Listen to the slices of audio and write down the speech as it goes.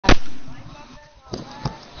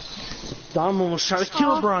Dom almost tried to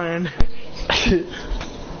kill Brian.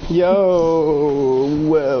 Yo,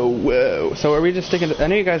 whoa. So are we just sticking to, I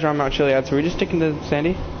know you guys are on Mount Chiliad, so are we just sticking to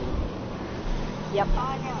Sandy? Yep.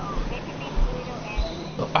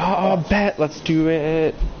 Oh, bet, let's do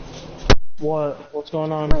it. What's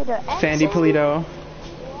going on? Sandy Polito.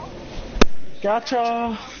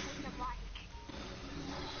 Gotcha.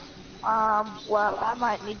 Well, I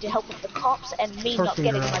might need to help with the cops and me not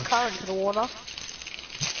getting my car into the water.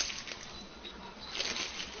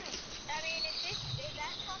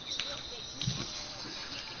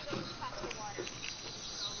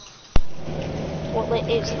 Well, it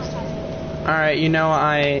is. Alright, you know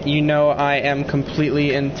I am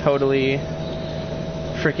completely and totally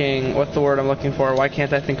freaking, what's the word I'm looking for? Why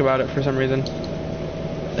can't I think about it for some reason? Okay,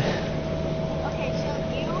 so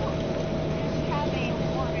you just have a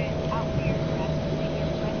warrant out here for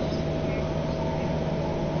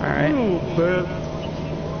Alright.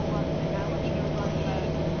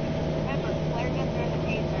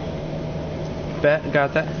 Bet,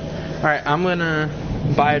 got that. Alright, I'm gonna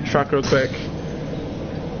buy a truck real quick.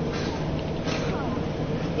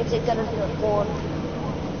 Is it gonna be a Ford?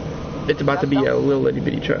 It's about to be a little itty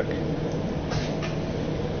bitty truck.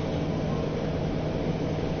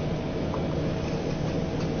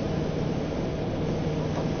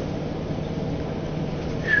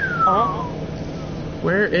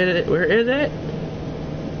 Where is it? Where is it?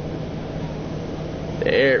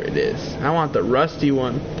 There it is. I want the rusty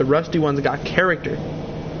one. The rusty one's got character.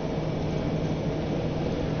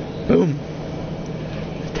 Boom.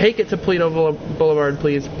 Take it to Polito Boulevard,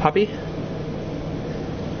 please, puppy.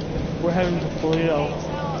 We're heading to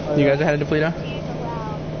Polito. You guys are headed to Polito?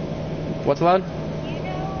 What's allowed?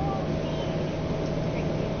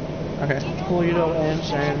 Okay. Polito and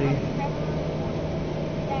Sandy.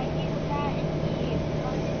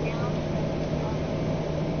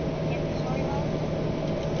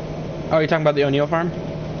 Oh, you're talking about the O'Neill farm?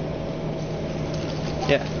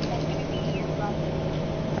 Yeah.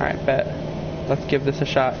 Alright, bet. Let's give this a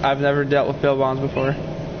shot. I've never dealt with bail bonds before.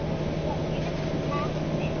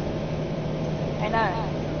 I know.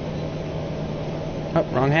 Oh,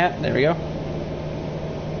 wrong hat. There we go.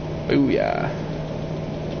 Ooh, yeah.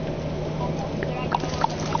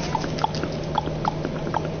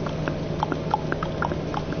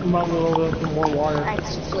 I'm about to load up some more water. I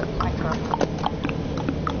just flipped my car.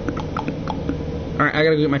 Alright, I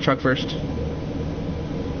gotta go get my truck first.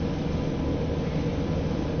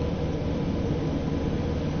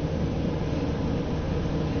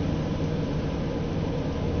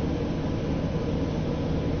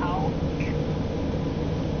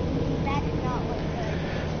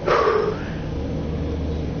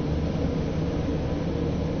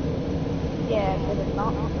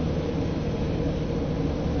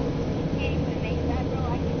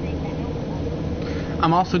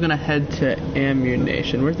 I'm also gonna head to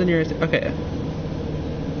ammunition. Where's the nearest? Okay.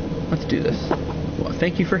 Let's do this. Well,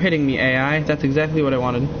 thank you for hitting me, AI. That's exactly what I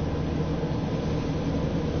wanted.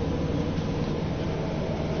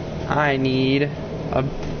 I need a...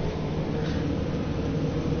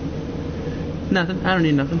 Nothing. I don't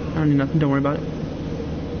need nothing. Don't worry about it.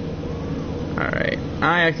 Alright.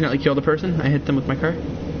 I accidentally killed a person. I hit them with my car.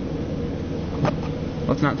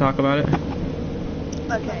 Let's not talk about it.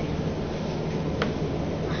 Okay.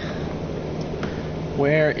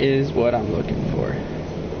 Where is what I'm looking for?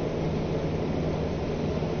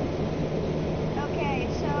 Okay,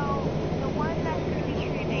 so the one that's going to be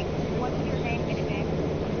streaming, what's your name going to be?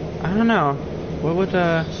 I don't know. What would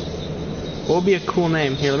be a cool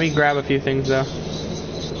name? Here, let me grab a few things though.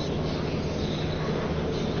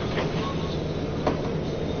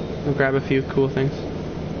 I'll grab a few cool things.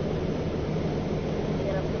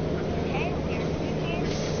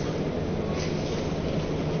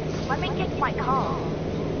 Let me get my car.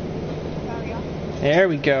 There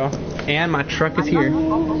we go. And my truck is here.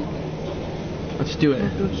 Let's do it.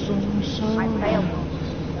 I failed.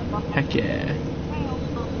 Heck yeah.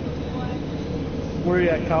 Where are you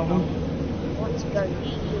at, Calvin? Let's go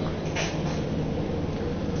eat you.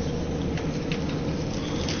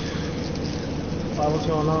 What's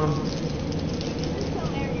going on?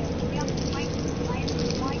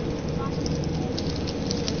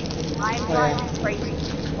 I'm driving crazy.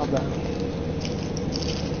 Okay.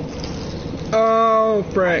 Oh,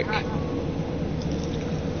 frick.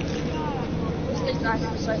 This guy's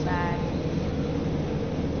so bad.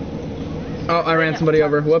 Oh, I ran somebody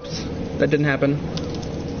over. Whoops. That didn't happen.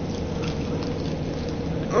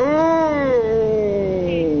 Oh!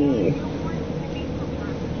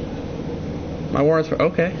 My warrants for...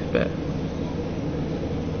 Okay, bet.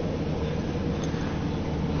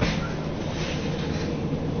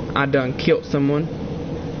 I done killed someone.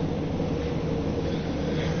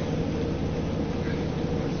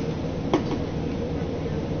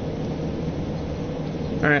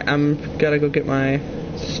 Alright, I'm gotta go get my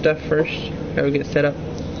stuff first. Gotta get set up.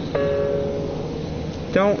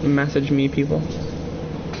 Don't message me, people.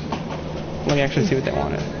 Let me actually see what they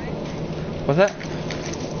wanted. What's that?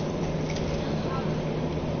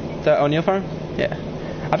 The O'Neill farm? Yeah.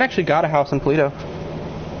 I've actually got a house in Toledo.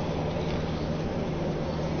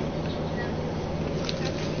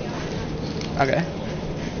 Okay.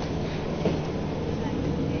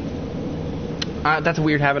 That's a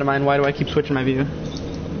weird habit of mine. Why do I keep switching my view?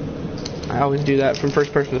 I always do that from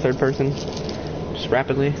first person to third person. Just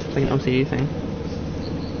rapidly. It's like an OCD thing.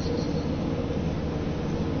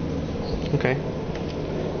 Okay.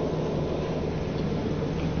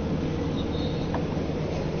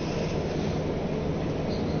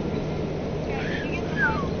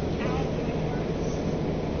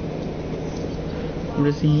 I'm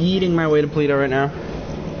just yeeting my way to Toledo right now.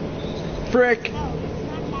 Frick!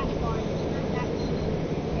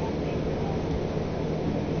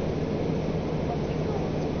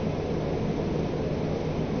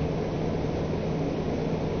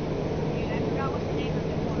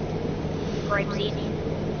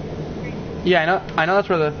 Yeah, I know that's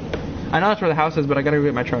where the house is, but I gotta go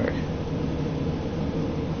get my truck.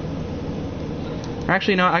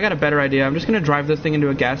 Actually, no, I got a better idea. I'm just gonna drive this thing into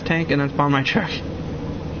a gas tank and then spawn my truck.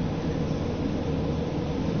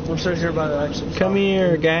 I'm sitting here by the exit. Come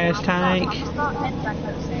here, gas tank.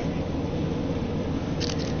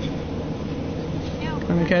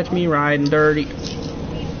 Come and catch me riding dirty.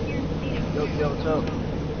 Yo.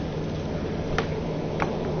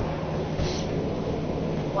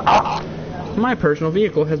 My personal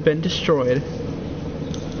vehicle has been destroyed.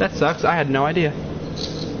 That sucks. I had no idea.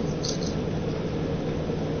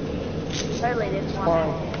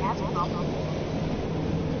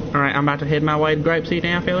 Alright, I'm about to head my way to Grape Seed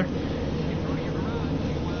now, fella.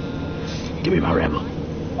 Give me my Rebel.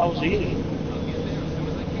 I was eating.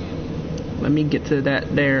 Let me get to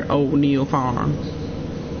that there O'Neill farm.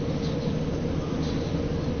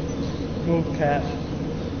 Move, cat.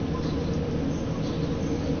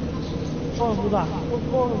 Oh,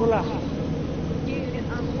 relax.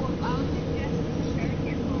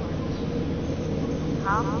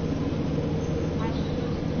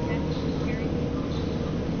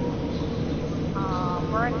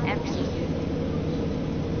 We're in MC.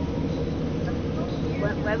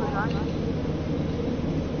 Where was I?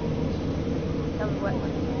 Tell me what.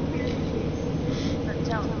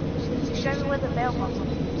 Tell me. Show me where the mailbox is.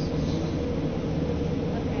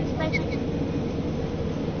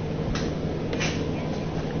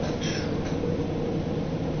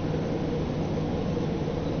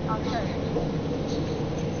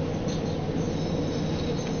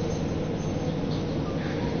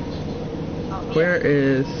 Where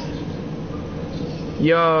is...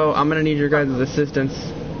 Yo, I'm gonna need your guys' assistance.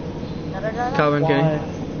 Calvin,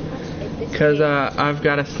 because I've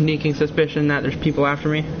got a sneaking suspicion that there's people after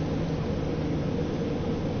me.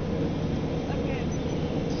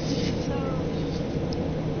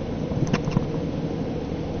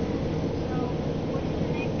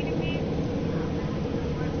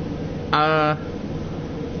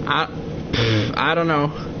 I don't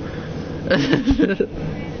know.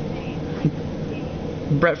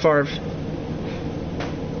 Brett Favre.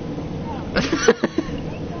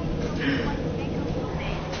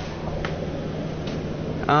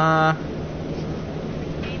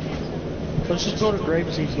 Let's just go to Grape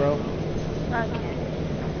Seed, bro. Okay.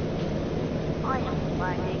 I am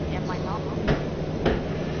lagging. Am I not?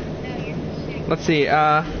 Let's see.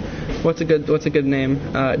 What's a good name?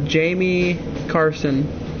 Jamie Carson.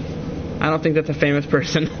 I don't think that's a famous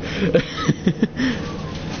person.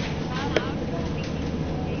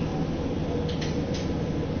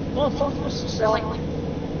 Oh, fuck this is selling.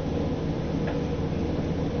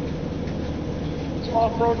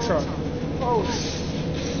 Off-road truck. Oh,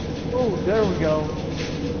 there we go.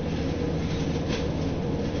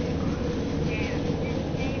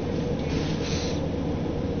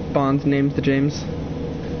 Bond's name's the James.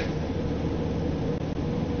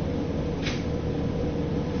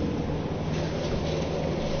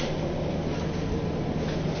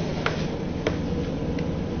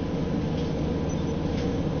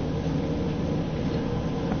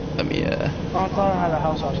 Let me, Oh, I thought I had a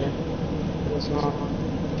house out here. It's not.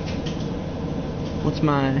 What's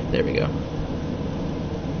my... There we go.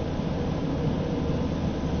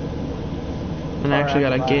 And I actually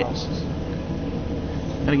gotta get...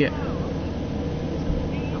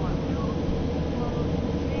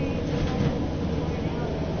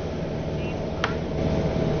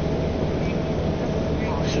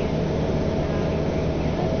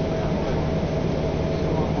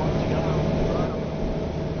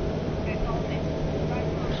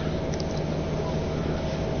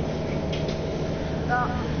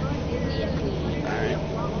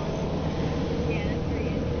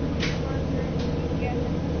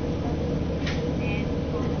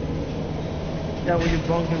 Yeah, we did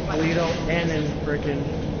bunk in Toledo and in frickin'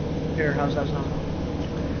 here. How's that sound?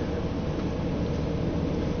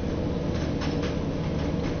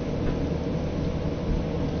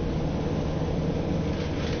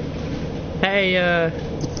 Hey,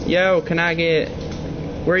 yo, can I get...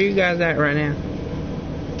 Where are you guys at right now?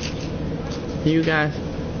 You guys...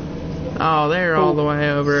 Oh, they're all the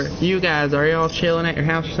way over. You guys, are y'all chilling at your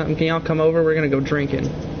house or something? Can y'all come over? We're gonna go drinking.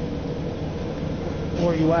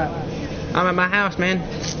 Where you at? I'm at my house, man.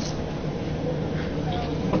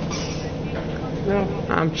 No.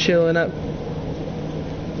 I'm chilling up.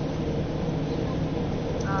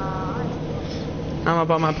 I'm up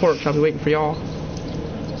on my porch. I'll be waiting for y'all.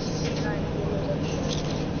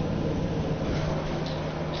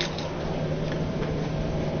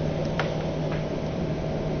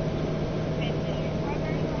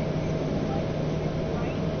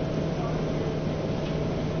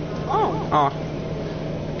 Oh,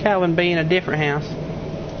 Calvin be in a different house.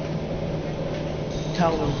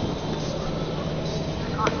 Calvin.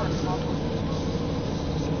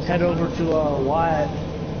 Head over to Wyatt.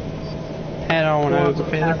 Head on over,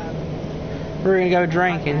 Feather. We're gonna go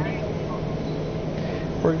drinking.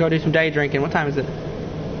 We're gonna go do some day drinking. What time is it?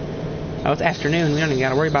 Oh, it's afternoon. We don't even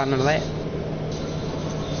gotta worry about none of that.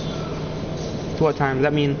 So what time? Does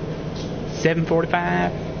that mean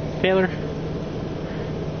 7:45, Feather?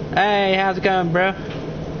 Hey, how's it going, bro?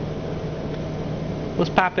 What's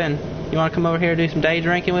poppin'? You wanna come over here and do some day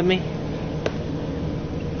drinking with me?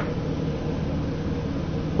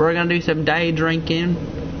 We're gonna do some day drinking.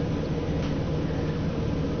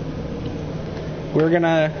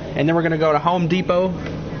 And then we're gonna go to Home Depot.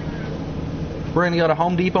 We're gonna go to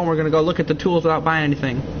Home Depot and we're gonna go look at the tools without buying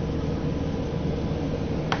anything.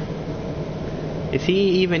 Is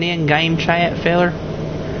he even in game chat, feller?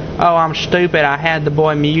 Oh, I'm stupid. I had the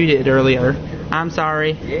boy muted earlier. I'm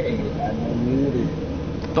sorry. Yeah, you had me muted.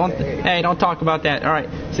 Hey, don't talk about that. All right.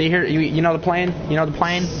 So you know the plan? You know the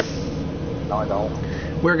plan? No, I don't.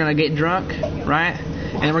 We're gonna get drunk, right?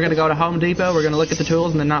 And we're gonna go to Home Depot. We're gonna look at the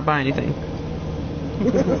tools and then not buy anything.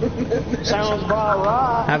 Sounds about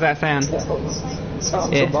right. How's that sound?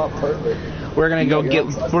 Sounds Yeah. about perfect. We're gonna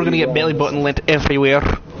get belly button lint everywhere.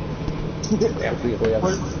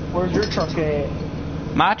 Where's your truck at?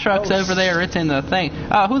 My truck's over there. It's in the thing.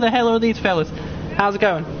 Oh, who the hell are these fellas? How's it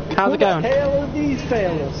going? How's it going? Who the hell are these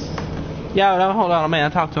fellas? Yo, no, hold on a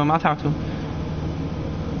minute. I'll talk to him.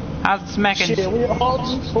 How's it smacking? Shit, we all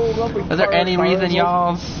just pulled up and Is there any cars reason over.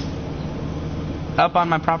 y'all's up on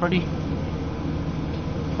my property?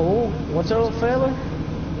 Oh, what's up, fella?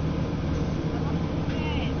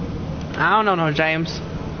 I don't know no James.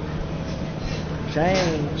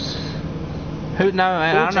 James. Who? No,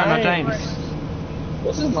 I don't know no James.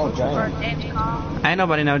 This is no James. Ain't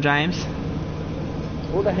nobody know James.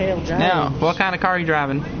 Who the hell, James? Now, what kind of car are you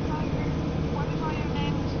driving?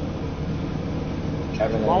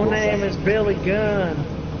 Kevin My name is Billy Gunn.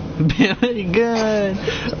 Billy Gunn.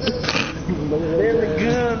 Billy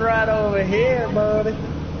Gunn right over here, buddy.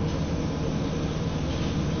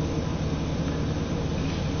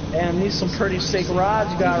 Damn, these some pretty sick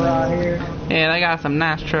rides you got right here. Yeah, they got some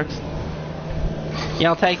nice trucks.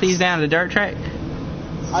 Y'all take these down to the dirt track?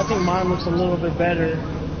 I think mine looks a little bit better.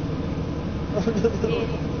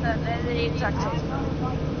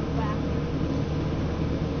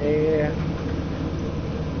 Yeah.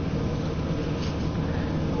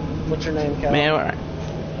 What's your name, Cal? Man,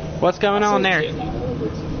 what's going on there?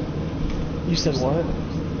 You said what?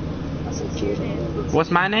 I said kid.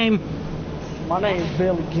 What's my name? My name's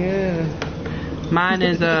Billy Gunn. Mine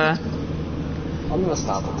is, I'm gonna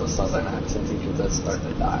stop with the southern accent because that's starting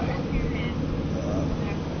to die.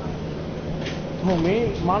 Oh,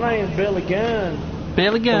 me? My name's Billy Gunn.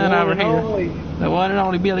 Billy Gunn The one over and here. only. The one and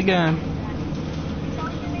only Billy Gunn.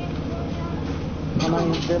 My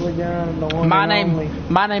name's Billy Gunn. The one My and name, only.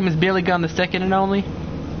 my name is Billy Gunn, the second and only.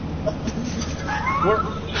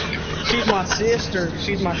 She's my sister.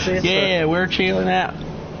 She's my sister. Yeah, we're chilling out.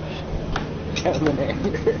 Kevin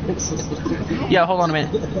Andrews. Yo, hold on a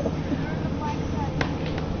minute.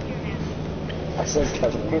 I said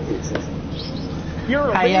Kevin Andrews. You're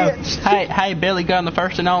a Hey, bitch. hey, Billy Gunn, the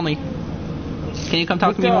first and only. Can you come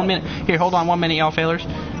talk to me 1 minute? Here, hold on 1 minute, y'all fellers.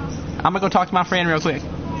 I'm gonna go talk to my friend real quick.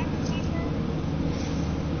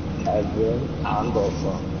 Edwin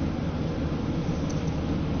Anderson.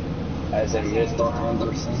 As in Mr.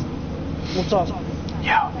 Anderson. What's up?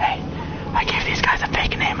 Yo, hey, I gave these guys a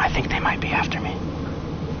fake name. I think they might be after me.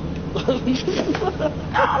 No,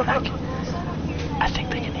 I'm not kidding. I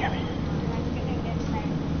think they can hear me.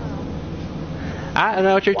 I don't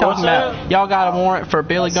know what you're talking about. Y'all got a warrant for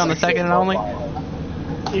Billy Gunn the second and only?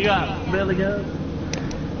 You got Billy Gunn?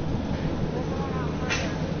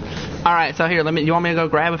 Alright, so here, you want me to go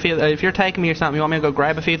grab a few, if you're taking me or something, you want me to go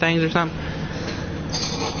grab a few things or something?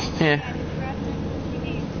 Yeah.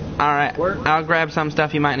 Alright, I'll grab some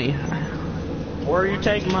stuff you might need. Where are you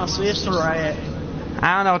taking my sister at?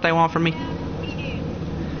 I don't know what they want from me.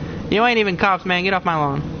 You ain't even cops, man. Get off my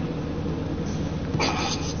lawn.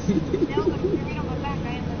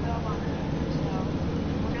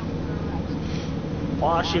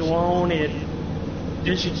 Why she wanted?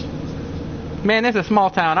 Did she? Man, this is a small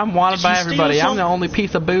town. I'm wanted by everybody. I'm the only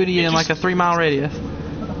piece of booty in like a 3-mile radius.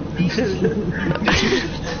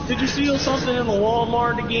 Did you steal something in the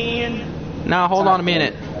Walmart again? No, hold on a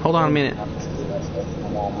minute. Hold on a minute.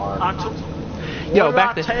 Yo,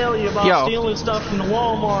 back to tell you about stealing stuff from the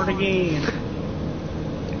Walmart again.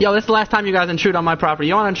 Yo, this is the last time you guys intrude on my property.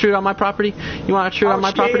 You want to intrude on my property? You want to intrude on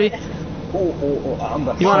my property?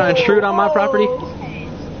 You want to intrude on my property?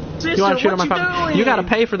 Sister, you want to intrude on my property? You got to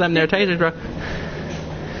pay for them there, tasers, bro.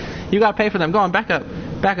 You got to pay for them. Go on, back up.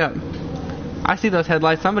 Back up. I see those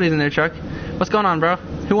headlights. Somebody's in their truck. What's going on, bro?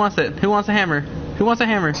 Who wants it? Who wants a hammer? Who wants a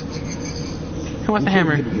hammer? Who wants a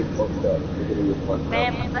hammer?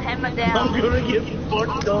 Man, put the hammer down. I'm gonna get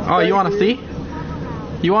fucked up. Oh, you want to see?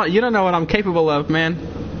 You don't know what I'm capable of, man.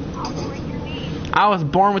 I was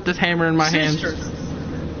born with this hammer in my hands.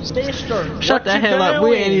 Sister. Shut the hell up.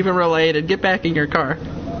 We ain't even related. Get back in your car.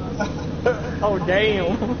 Oh,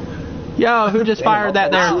 damn. Yo, who just fired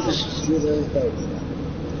that there?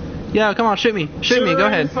 Yo, come on, shoot me. Shoot me, go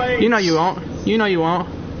ahead. You know you won't. You know you won't.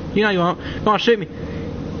 You know you won't. Come on, shoot me.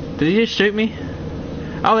 Did he just shoot me?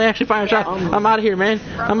 Oh, they actually fired shots. I'm out of here, man.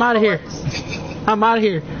 I'm out of here. I'm out of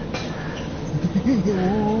here.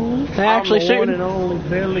 They actually shooting. I'm the one and only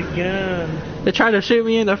Billy Gunn. They tried to shoot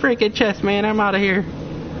me in the freaking chest, man. I'm out of here.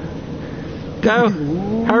 Go.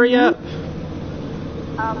 Hurry up.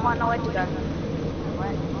 On the way to go.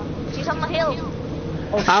 She's on the hill.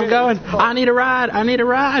 Oh, I'm going. I need a ride. I need a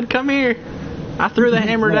ride. Come here. I threw the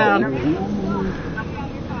hammer down.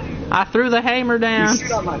 I threw the hammer down. You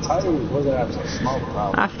shoot on my tires, we're gonna have some smoke,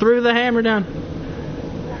 probably. I threw the hammer down.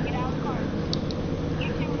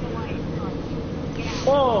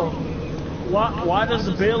 Whoa. Why does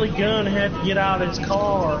the Billy Gunn have to get out of his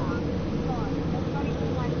car?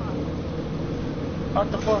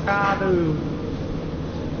 What the fuck I do?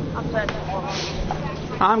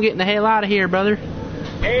 I'm getting the hell out of here, brother.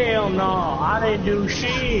 Hell no, I didn't do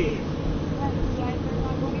shit.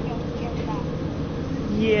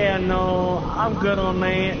 Yeah, no, I'm good on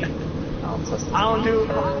that. I don't do.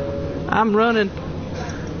 I'm running.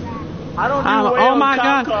 I don't do well oh my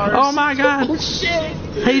god! cars. Oh my god! Oh, shit!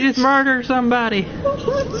 He just murdered somebody.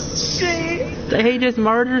 Shit! He just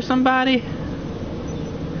murdered somebody.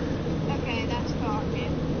 Okay, that's dark,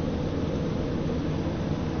 man.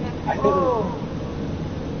 Oh.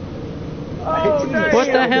 Oh, damn. What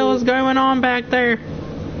the hell is going on back there?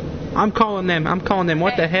 I'm calling them. I'm calling them.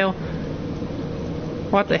 What the hell?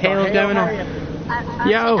 What the hell is going on?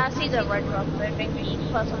 Yo. I see the red truck moving.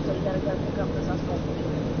 Plus, so you gotta go pick up the suspect.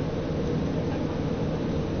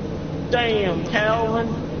 Damn, Calvin.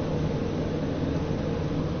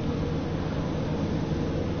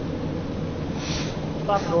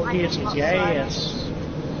 About to go get some gas.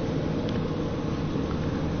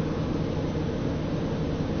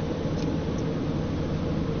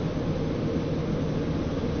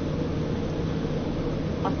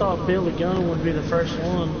 I thought Billy Gunn would be the first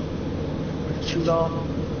one to shoot off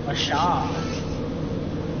a shot.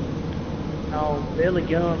 No, Billy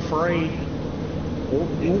Gunn afraid.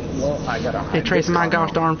 Well, I gotta They tracing my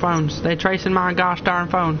gosh darn phones. They tracing my gosh darn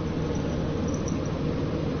phone.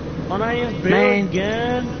 My name's Billy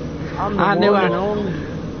Gunn. I'm the one and only.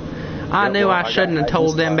 I knew I shouldn't have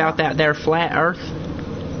told them about that there flat earth.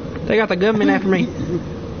 They got the government after me.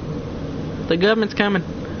 The government's coming.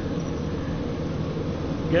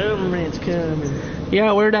 Government's coming.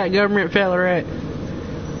 Yeah, where that government feller at?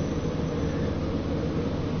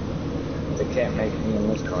 They can't make me in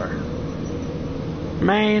this car.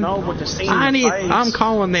 Man, No, but the scene I'm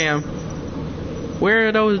calling them. Where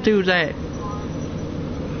are those dudes at?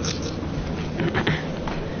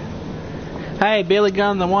 Hey, Billy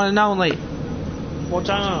Gunn, the one and only. What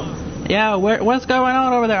time? Yeah, what's going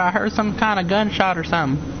on over there? I heard some kind of gunshot or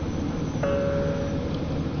something.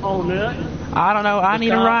 Oh, nothing. I don't know. I need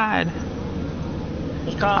a ride.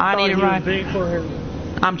 I need a ride.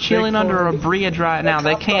 I'm chilling under a bridge right now.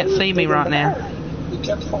 They can't see me right now. You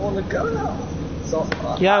kept pulling the gun out. So,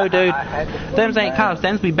 Yo, dude. Them's ain't cops.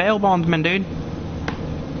 Them's be bail bondsmen, dude.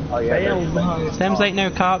 Oh yeah. Bailed behind. Them's ain't no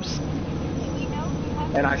cops.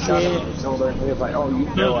 And I shot him in the shoulder, and he was like, "Oh, you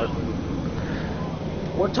kill our people."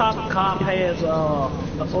 What type of cop has a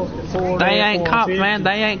fucking Ford? They ain't cops, F-150? man.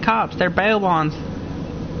 They ain't cops. They're bail bonds.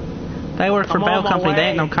 They work for I'm bail on my company. They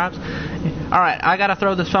ain't no way. cops. Alright, I gotta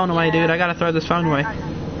throw this phone away, dude. I gotta throw this phone away.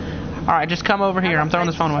 Alright, just come over here. I'm throwing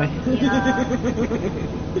this phone away.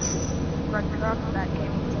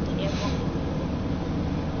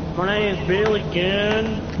 My name's Billy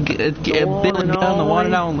Gunn. Billy Gunn, the one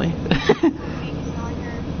and only.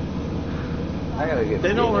 I gotta get.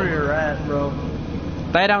 They know where you're at, bro.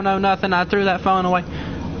 They don't know nothing. I threw that phone away.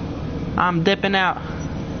 I'm dipping out.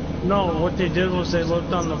 No, what they did was they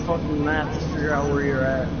looked on the fucking map to figure out where you're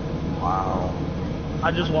at. Wow.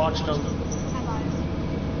 I just watched them.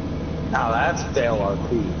 Now that's Dale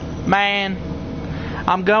RP. Man,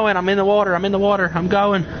 I'm going. I'm in the water. I'm in the water. I'm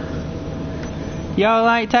going. Y'all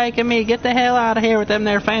ain't taking me. Get the hell out of here with them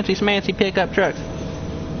there fancy smancy pickup trucks.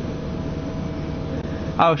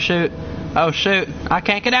 Oh shoot. Oh shoot. I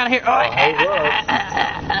can't get out of here. Oh,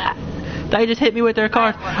 they just hit me with their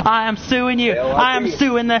cars. I am suing you. I am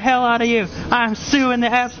suing the hell out of you. I am suing the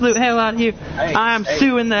absolute hell out of you. I am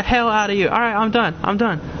suing the hell out of you. Alright, I'm done. I'm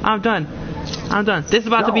done. I'm done. I'm done. This is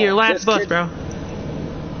about to be your last bus, bro.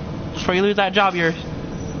 Before you lose that job of yours.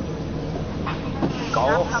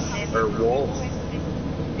 Golf or Wolf?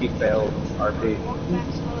 He failed RP.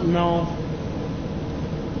 No.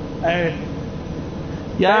 Hey.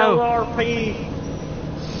 Yo. LRP.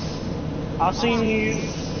 I seen you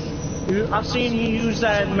use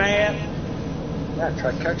that map. Yeah,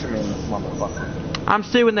 try catching me in this motherfucker. I'm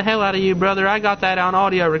suing the hell out of you, brother. I got that on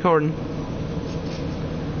audio recording.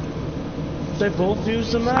 They both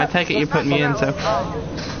use the map. I take it you're putting me in, so.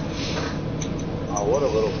 Oh, what a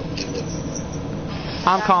little.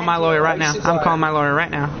 I'm calling my lawyer right now. I'm calling my lawyer right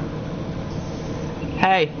now.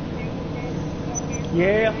 Hey,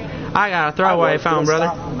 Yeah. I got a throwaway phone, brother.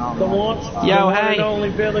 The one. Yo, the one hey. and only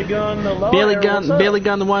Billy Gunn, the lawyer. Billy What's up?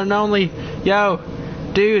 Gunn, the one and only. Yo,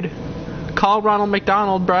 dude, call Ronald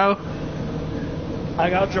McDonald, bro. I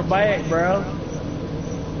got your back, bro.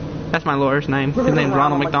 That's my lawyer's name. His name's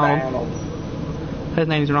Ronald McDonald. His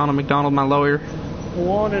name's Ronald McDonald, my lawyer. The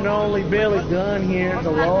one and only Billy Gunn here,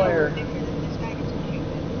 the lawyer.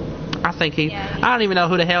 I think I don't even know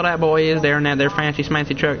who the hell that boy is there in that their fancy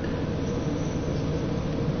smancy truck.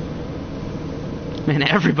 Man,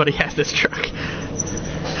 everybody has this truck.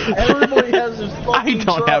 Everybody has this fucking I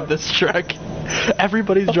don't truck. have this truck.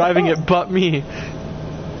 Everybody's driving it but me.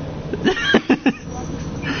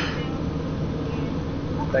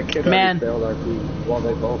 That kid Man. already failed RP. Well,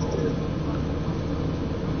 they both did.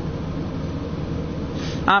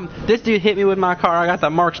 This dude hit me with my car. I got the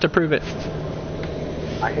marks to prove it.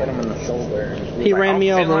 I hit him in the shoulder. And He ran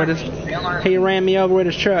me over with his. He ran me over with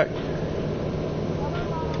his truck.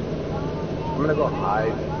 I'm gonna go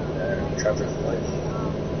hide at Trevor's place.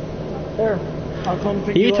 There, I'll come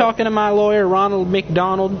pick You you up. talking to my lawyer, Ronald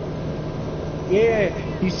McDonald? Yeah,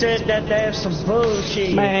 you said that that's some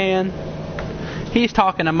bullshit. Man, he's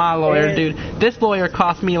talking to my lawyer, Yeah. dude. This lawyer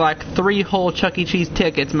cost me like 3 whole Chuck E. Cheese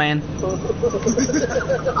tickets, man.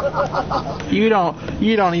 You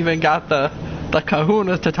don't even got the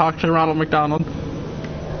kahunas to talk to Ronald McDonald.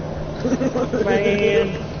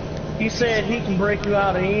 Man, he said he can break you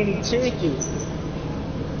out of any ticket.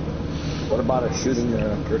 What about a shooting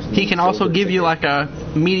a person? He can also give you like a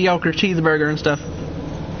mediocre cheeseburger and stuff.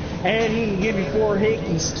 And he can give you 4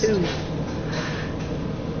 hickeys too.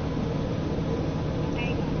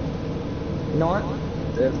 Not?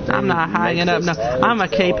 I'm not hanging up. No, I'm gonna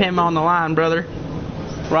keep him on the line, brother.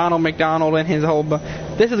 Ronald McDonald and his whole.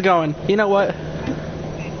 This is going. You know what?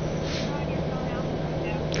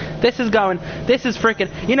 This is going. This is freaking.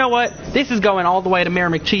 You know what? This is going all the way to Mayor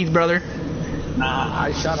McCheese, brother.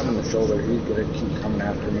 I shot him in the shoulder. He's gonna keep coming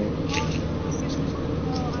after me.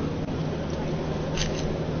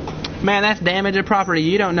 Man, that's damage of property.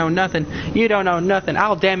 You don't know nothing. You don't know nothing.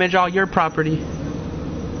 I'll damage all your property.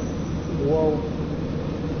 Whoa.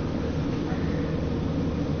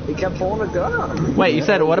 He kept pulling a gun. Wait, you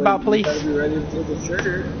said what about police? You better be ready to pull the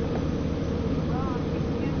trigger.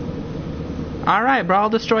 Alright, bro, I'll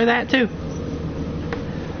destroy that too.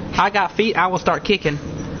 I got feet, I will start kicking.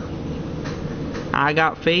 I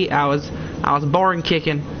got feet, I was born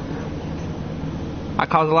kicking. I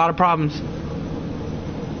cause a lot of problems.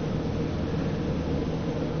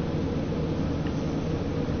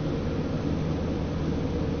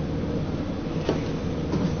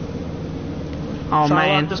 Oh Shall I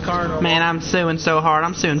man, lock this car in? man, I'm suing so hard.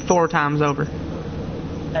 I'm suing 4 times over.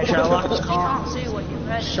 Hey, shall I lock this car?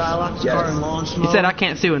 Shall I lock this car in launch mode? You said I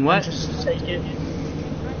can't sue in what? Just take it.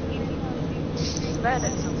 bad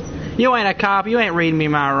at something. You ain't a cop. You ain't reading me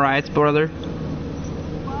my rights, brother.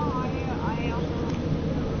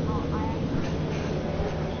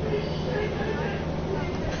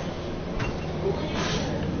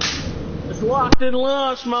 It's locked in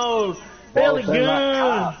launch mode. Billy they're not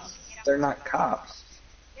gun. cops. They're not cops.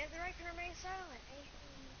 You have the right to remain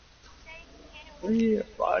silent. Yeah,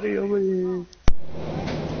 body over here.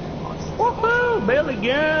 Woohoo! Billy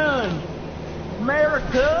gun.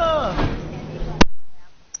 America.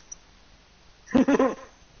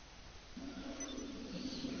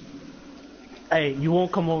 Hey, you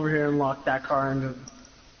won't come over here and lock that car into.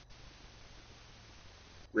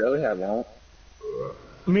 Really? I won't.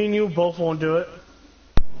 Me and you both won't do it.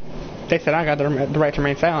 They said I got the right to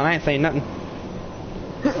remain silent. I ain't saying nothing.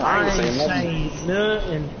 I ain't saying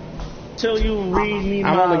nothing until you read me.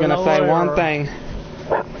 I'm only gonna say one thing.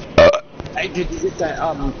 Hey, did you get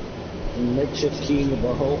that makeshift key in the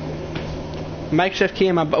butthole? Makeshift key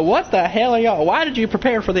in my butt. What the hell are y'all? Why did you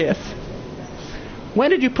prepare for this? When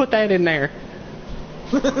did you put that in there?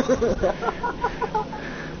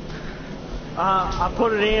 I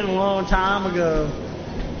put it in a long time ago.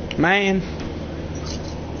 Man.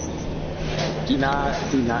 Do not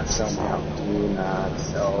sell me out. Do not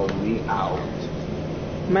sell me out.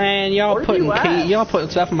 Man, y'all Where putting you at? y'all putting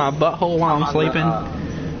stuff in my butthole while I'm sleeping.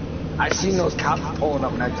 I seen those cops pulling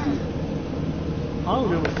up next to you. I don't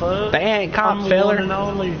give a fuck. They ain't cop, I'm the feller. one and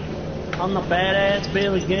only. I'm the badass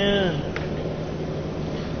Billy Gunn.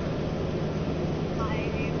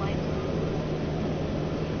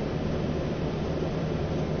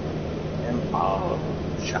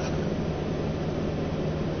 Shot.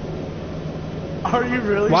 Are you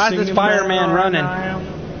really? Why is this singing fireman better running? than I am?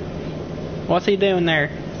 What's he doing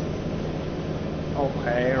there?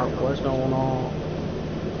 Okay, what's going on?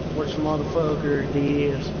 Which motherfucker it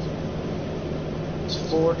is? It's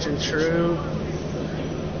fortune true.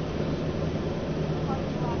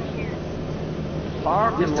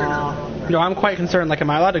 Parking lot. Yo, I'm quite concerned. Like,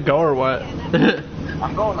 am I allowed to go or what?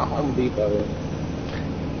 I'm going to Home Depot.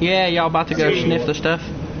 Yeah, y'all about to go See, sniff the stuff.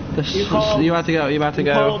 you called- You about to go. You about to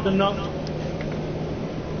go. Called the no-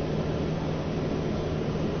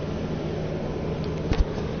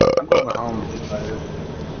 I'm going to Home Depot.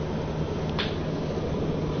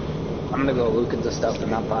 I'm gonna go look at the stuff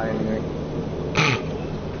and not buy anything.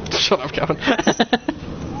 Shut up, Kevin.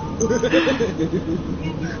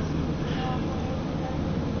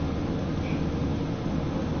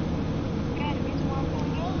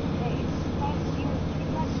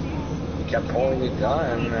 He kept pulling the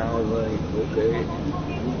gun, and I was like, okay,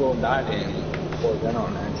 you go die then. Pull a gun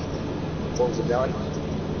on that. Pulls the gun.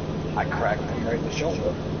 I cracked him right in the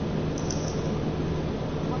shoulder.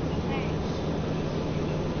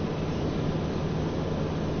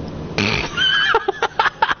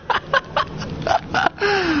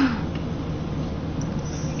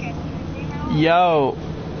 Yo.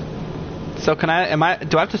 So can I?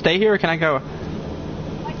 Do I have to stay here or can I go?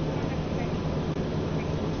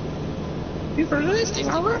 You for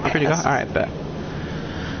listening, over? I'm free to go. All right, bet.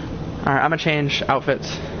 All right, I'm gonna change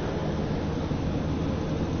outfits.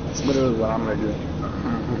 That's literally what I'm gonna do.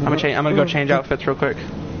 I'm gonna go change outfits real quick.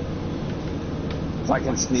 If I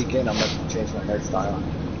can sneak in, I'm gonna change my hairstyle.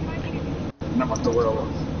 And I'm gonna have to wear a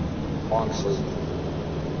long sleeve.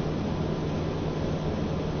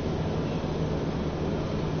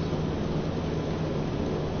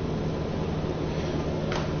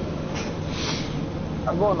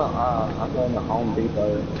 I'm going to Home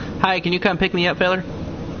Depot. Hi, can you come pick me up, feller?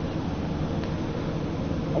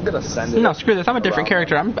 I'm gonna send it. No, screw this. I'm a different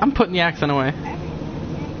character. I'm putting the accent away.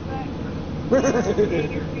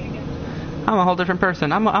 I'm a whole different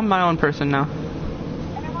person. I'm my own person now.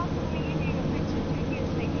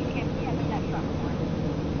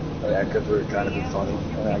 Oh, yeah, because we were trying to be funny,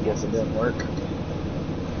 and I guess it didn't work.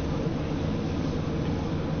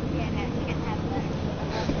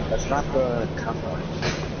 That's not the cover.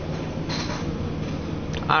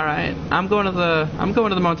 All right, I'm going to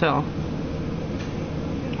the motel.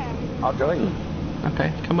 I'll join you.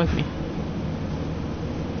 Okay, come with me.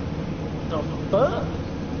 The fuck?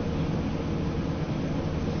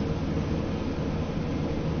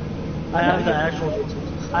 I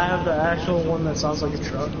have the actual one that sounds like a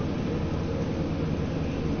truck.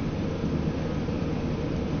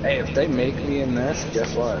 Hey, if they make me in this,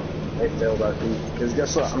 guess what? They failed our beat. Because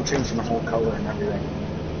guess what? I'm changing the whole color and everything.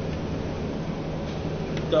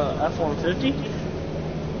 The F-150?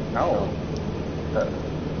 No.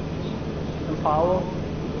 Impala?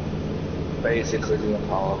 Basically the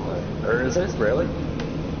Impala, but... Or is it really?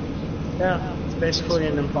 Yeah, it's basically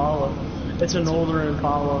an Impala. It's an older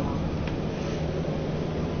Impala.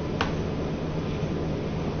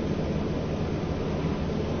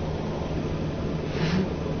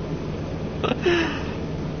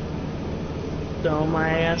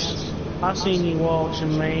 dumbass. I seen you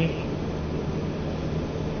watching me.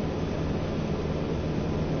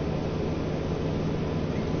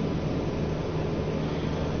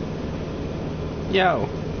 Yo.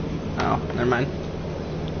 Oh, never mind.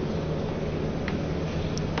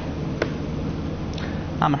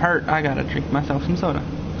 I'm hurt. I gotta drink myself some soda.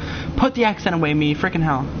 Put the accent away, me. Freaking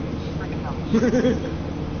hell.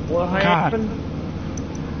 What happened?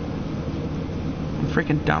 I'm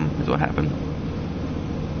freaking dumb is what happened.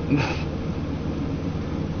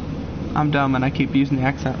 I'm dumb and I keep using the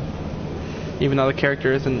accent. Even though the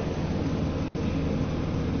character isn't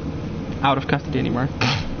out of custody anymore.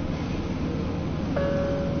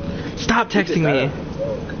 Stop texting me!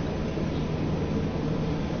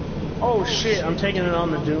 Oh shit, I'm taking it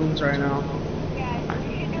on the dunes right now.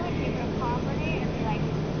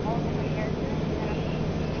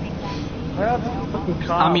 I have a fucking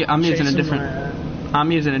cop I'm using a chasing different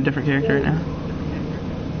I'm using a different character right now.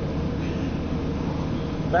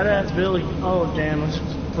 That ass Billy. Oh damn, it's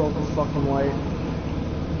broken fucking white.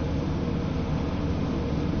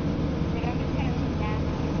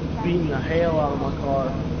 Beating the hell out of my car.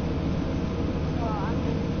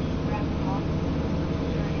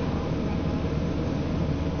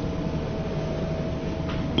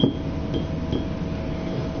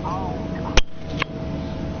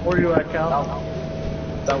 Where you at, Cal?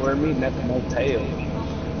 Thought we were meeting at the motel.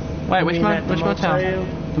 Wait, which Meeting at the motel?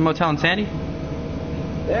 The motel in Sandy?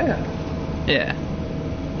 Yeah. Yeah.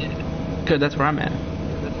 Good, that's where I'm at.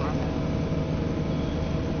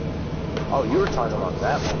 Oh, you were talking about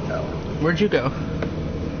that motel. Where'd you go?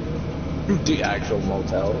 The actual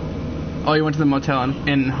motel. Oh, you went to the motel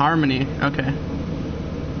in Harmony. Okay.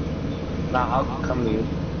 Nah, I'll come to you.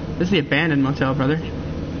 This is the abandoned motel, brother.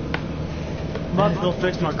 I'm about to go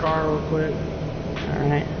fix my car real quick.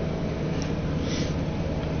 Alright.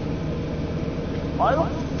 Why the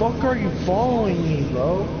fuck are you following me,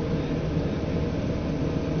 bro?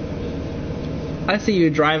 I see you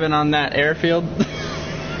driving on that airfield.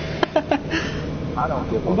 I don't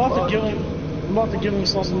give a I'm about fuck. to give him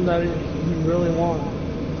something that he really wants.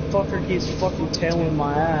 Fucker keeps fucking tailing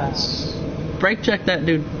my ass. Brake check that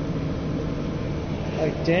dude.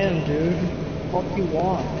 Like, damn, dude. What the fuck you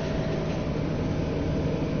want?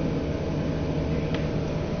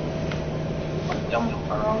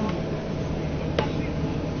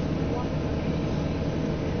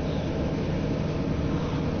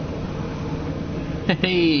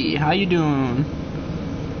 Hey, how you doing?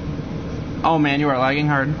 Oh man, you are lagging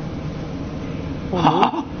hard.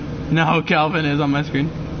 No, Calvin is on my screen.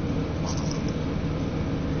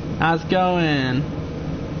 How's it going?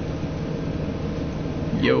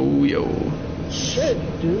 Yo, yo. Shit,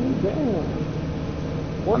 dude, damn.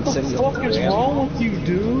 What I'm the single, fuck is man. wrong with you,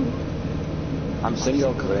 dude? I'm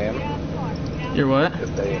single, Graham. You're what?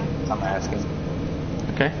 I'm asking.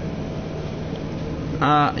 Okay.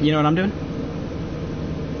 You know what I'm doing?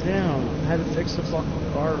 Damn, I had to fix the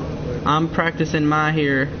fucking car real quick. I'm practicing my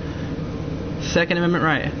here Second Amendment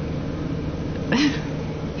right.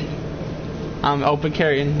 I'm open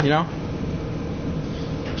carrying, you know?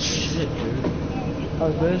 Shit, dude. I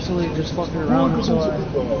was basically just fucking around until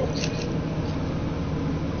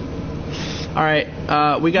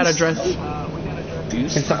Alright, we gotta dress in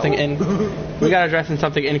something we gotta dress in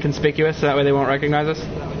something inconspicuous so that way they won't recognize us.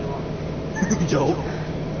 Yo.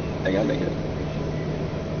 Hang on, nigga.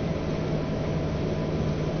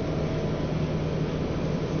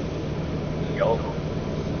 Yo.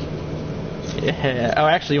 Yeah. Oh,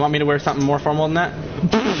 actually, you want me to wear something more formal than that?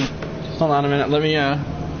 Hold on a minute. Let me,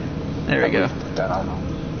 there we go. That on.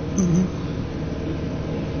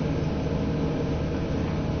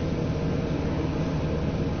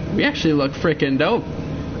 We actually look freaking dope.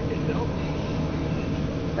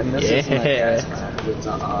 And this is my gas mask. It's a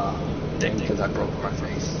thing because I broke my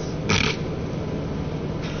face.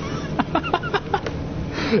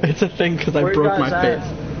 It's a thing because I broke my face.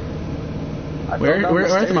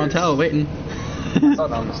 Where's the motel waiting? I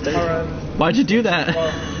thought on the stairs. Alright. Why'd you do that?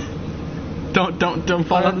 Don't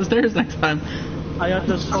fall down the stairs next time. I got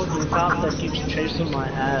this fucking cop that keeps chasing my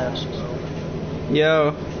ass, bro.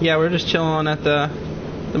 Yo, yeah, we're just chilling at the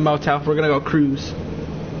motel. We're gonna go cruise.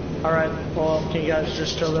 Alright, well, can you guys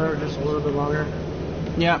just chill there just a little bit longer?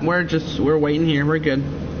 Yeah, we're waiting here. We're good.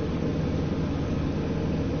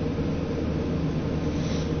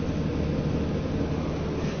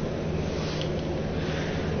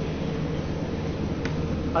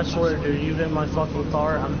 I swear, dude, you hit my fucking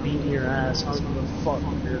car, I'm beating your ass. I don't give a fuck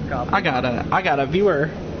if you're a cop. I got a viewer.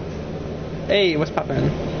 Hey, what's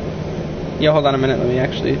poppin'? Yo, hold on a minute. Let me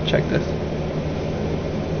actually check this.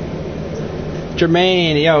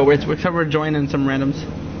 Jermaine, yo, We're joining some randoms.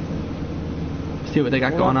 See what they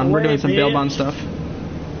got going on. We're doing some bail bond stuff.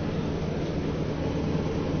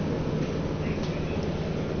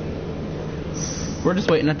 We're just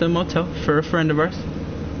waiting at the motel for a friend of ours.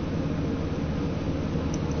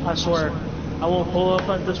 I swear, I won't pull up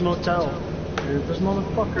at this motel. And if this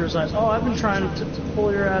motherfucker's like, oh, I've been trying to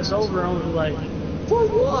pull your ass over, I'm gonna be like, for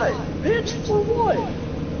what? Bitch, for what?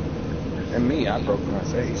 And me, I broke my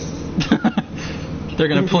face. They're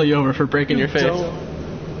gonna pull you over for breaking your face.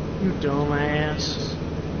 You dumbass.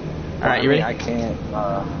 Alright, you ready? I can't,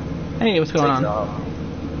 Hey, what's going on?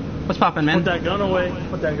 What's poppin', man? Put that gun away.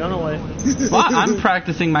 Put that gun away. Well, I'm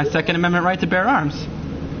practicing my Second Amendment right to bear arms.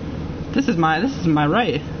 This is my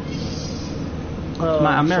right.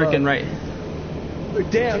 My American right.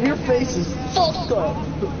 Damn, your face is fucked up.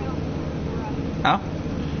 Oh?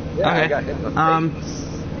 Yeah, okay. I got hit in the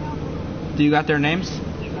face. Do you got their names?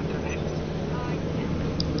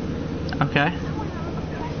 Okay.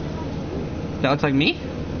 That looks like me?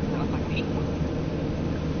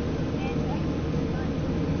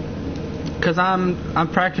 Cause I'm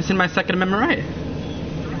practicing my Second Amendment right.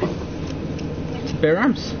 To bear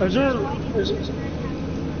arms.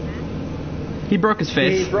 He broke his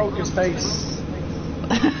face. He broke his face.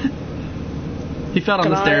 He fell down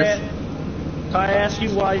the stairs. Can I ask you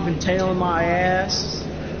why you've been tailing my ass?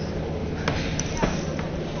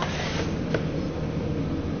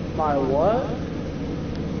 My what?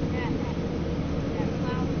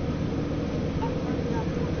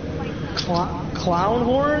 Clown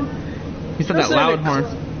horn? He said that loud horn.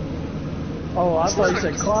 Oh, I thought you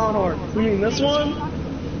said clown horn. You mean this one?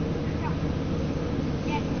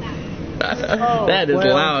 Oh, that is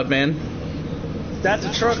loud, man. That's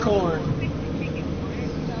a truck horn.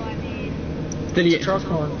 Did he? Truck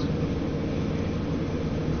horn.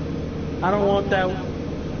 I don't want that.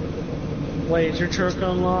 Wait, is your truck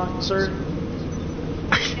unlocked, sir?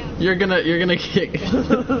 You're gonna kick.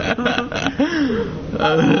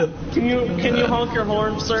 Can you honk your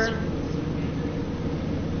horn, sir?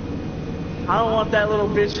 I don't want that little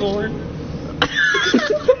bitch horn.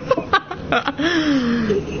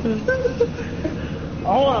 I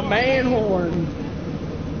want a man horn.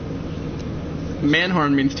 Man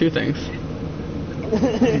horn means two things.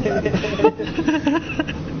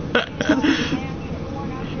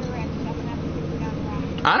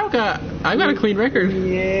 I've got a clean record.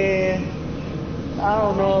 Yeah. I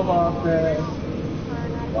don't know about that.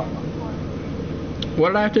 What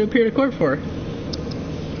did I have to appear to court for?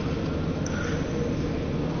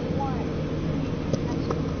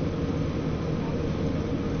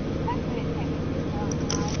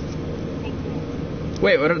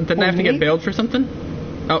 Wait, what, didn't I have to get bailed for something?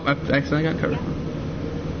 Oh, I accidentally got covered.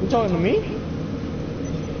 You talking to me?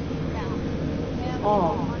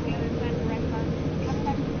 Oh.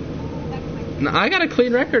 No, I got a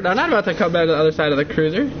clean record. I'm not about to come back to the other side of the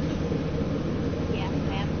cruiser.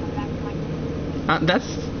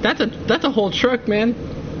 That's a whole truck, man.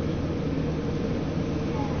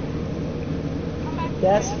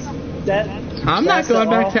 I'm not going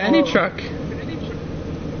back to any truck.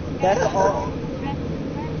 That's all.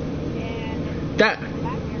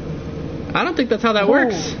 I don't think that's how that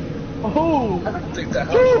works. Oh. I don't think that's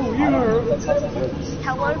how that works.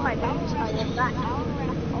 Hello, my name's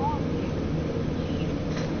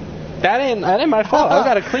That ain't my fault. I've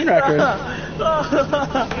got a clean record.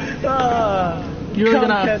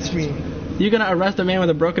 Catch me. You gonna arrest a man with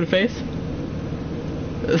a broken face?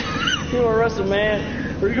 You gonna arrest a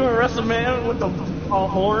man? Are you gonna arrest a man with a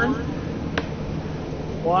horn?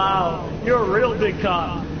 Wow, you're a real big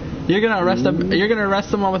cop. You're gonna arrest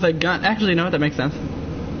someone with a gun. Actually, you know what? That makes sense.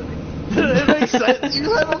 It makes sense.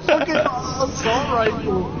 You have a fucking assault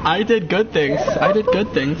rifle. I did good things.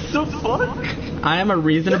 The fuck? I am a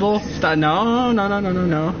reasonable.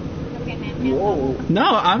 No. Whoa.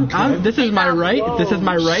 No, this is my right. This is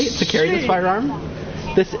my right to carry this firearm.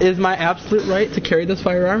 This is my absolute right to carry this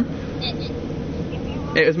firearm.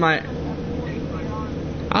 It is my.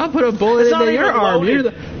 I'll put a bullet into your arm.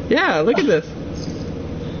 Yeah, look at this.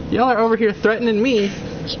 Y'all are over here threatening me,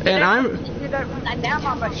 and I'm.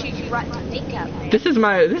 This is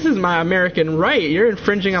my American right. You're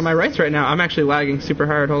infringing on my rights right now. I'm actually lagging super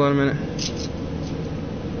hard. Hold on a minute.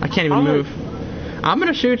 I can't even move. I'm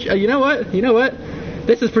gonna shoot you. You know what?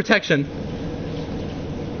 This is protection.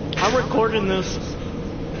 I'm recording this.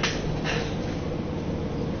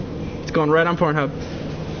 It's going right on Pornhub.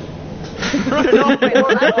 Right on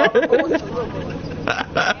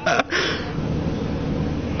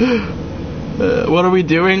what are we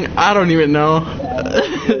doing? I don't even know.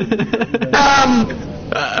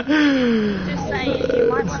 Just saying, you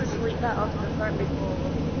might want to delete that off the don't be forward.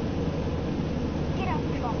 Get out the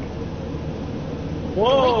truck.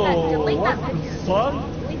 Whoa! Delete What that the video. fuck?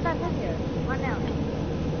 Delete that video. Right now.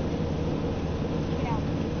 Get out.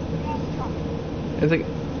 Get out the truck. Is it?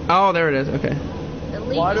 Oh, there it is. Okay.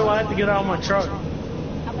 Delete Why do it. I have to get out of my truck?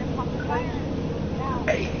 I'm gonna fucking go. Get out.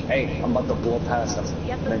 Hey, I'm about to blow past us.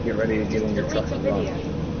 You have to Then get ready to get in your truck delete the and video. run.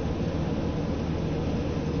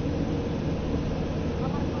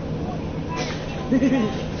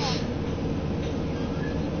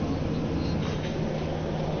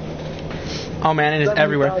 Oh man, it is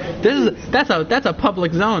everywhere. That's a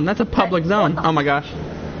public zone. That's a public zone. Oh my gosh.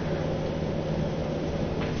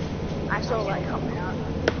 I saw that coming out.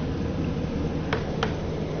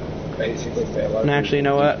 Basically, fail out. And actually, you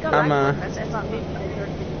know what? Go I'm back. That's not me.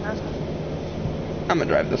 That's I'm gonna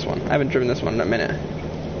drive this one. I haven't driven this one in a minute.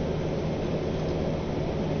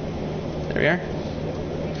 There we are.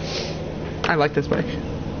 I like this bike.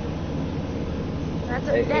 That's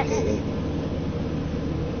Hey, a hey, best. hey, hey.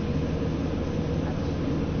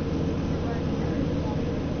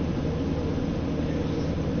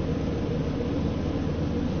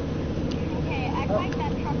 Okay, I think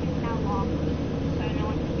that truck is now locked, so no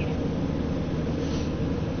one can get it.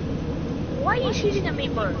 Why are you shooting at me,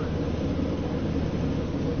 bro?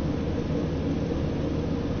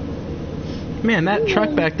 Man, that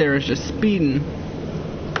truck back there is just speeding.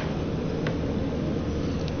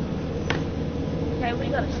 Okay, we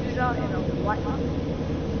got a shootout and a what?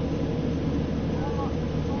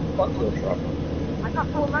 Fuck your truck. I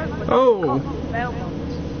got pulled over. Oh. Bail bonds.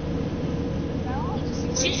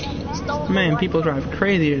 He stole Man, my people life. drive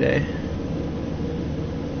crazy today.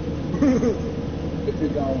 If you're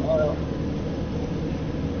going wild.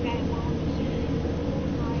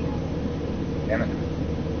 Damn it.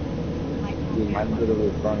 You might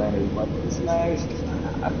literally front end his weapon. It's nice.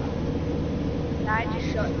 I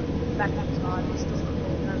just shot back inside. He's still not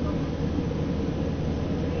pulled over.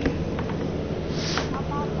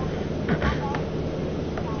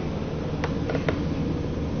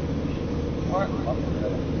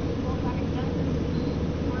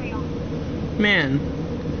 Man,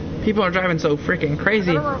 people are driving so freaking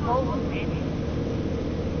crazy. I got a revolver, man.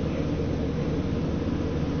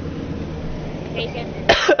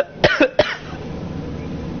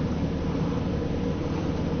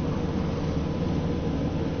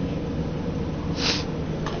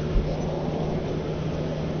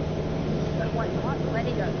 Where'd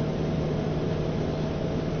he go?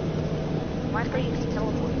 Why did he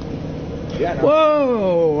teleport? Yeah, no.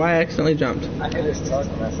 Whoa! I accidentally jumped. I hit his truck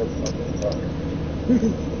and I said, fuck his truck.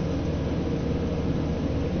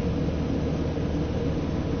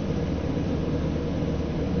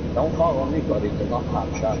 Don't follow me, buddy, because I'll pop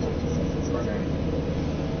shots at you since it's running.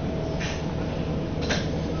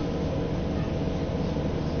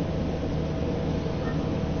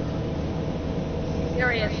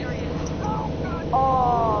 There he is.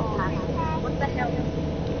 Oh, passive. What the hell?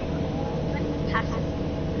 Passive.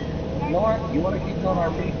 You know what? You want to keep going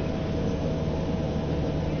RP?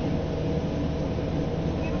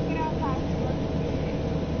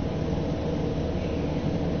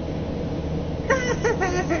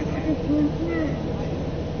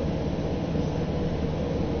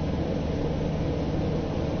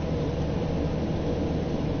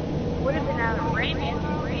 Would have been out of Rayne.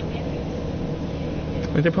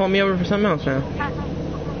 Like they're pulling me over for something else now.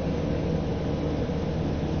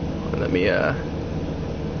 Let me,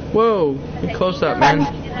 Whoa! Get close up, man.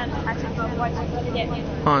 Hold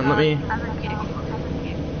on, let me...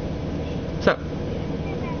 What's up?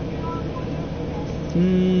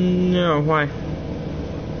 No, why?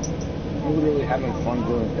 I'm literally having fun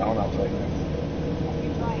doing donuts right now.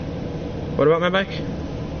 What about my bike?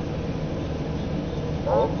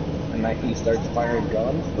 Oh, and then he starts firing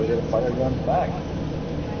guns. We're gonna fire guns back.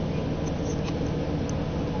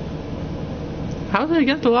 How's it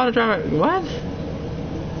against a lot of driver? What?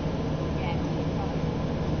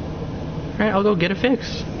 Alright, I'll go get it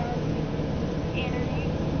fixed.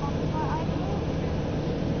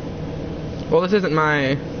 Well, this isn't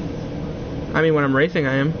my... I mean, when I'm racing,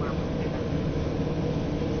 I am.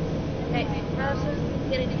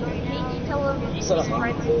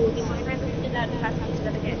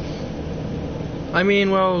 I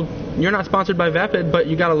mean, well, you're not sponsored by Vapid, but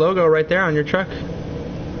you got a logo right there on your truck.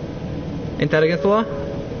 Ain't that against the law?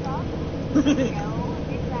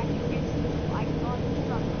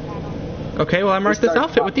 Okay, well I marked this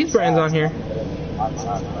outfit with these brands on here.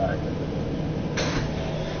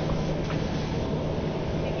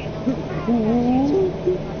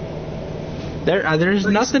 There's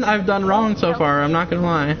nothing I've done wrong so far, I'm not gonna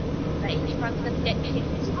lie.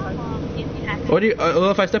 What do you?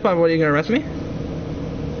 Well, if I step on, what are you gonna arrest me? No.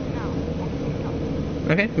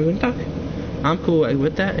 Okay, we can talk. I'm cool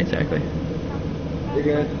with that. Exactly. You're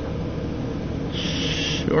good.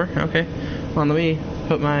 Sure. Okay. Well, let me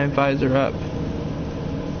put my visor up.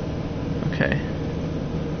 Okay.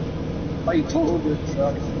 Oh, you told your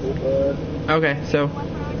truck, bud. Okay. So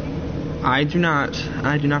I do not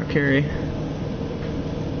carry.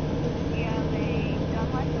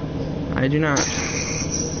 I do not.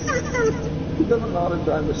 He doesn't know how to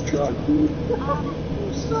drive this truck, dude.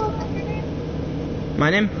 You suck. My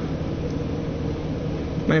name's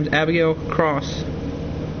Abigail Cross.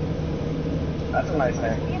 That's a nice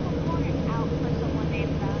name.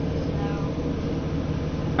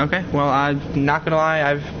 Okay. Well, I'm not gonna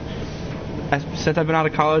lie. Since I've been out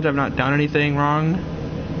of college, I've not done anything wrong.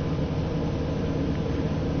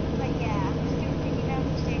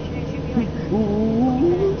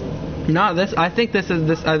 Not this. I think this is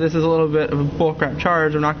a little bit of a bullcrap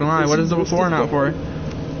charge. I'm not gonna lie. What is the warrant out for?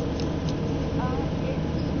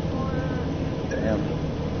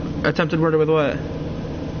 Damn. Attempted murder with what?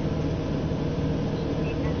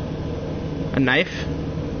 A knife?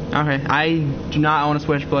 Okay. I do not own a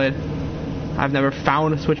switchblade. I've never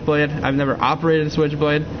found a switchblade. I've never operated a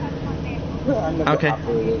switchblade. Okay.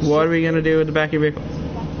 What are we gonna do with the back of your vehicle?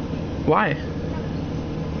 Why?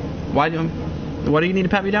 What do you need to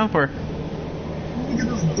pat me down for?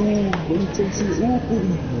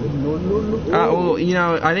 Well, you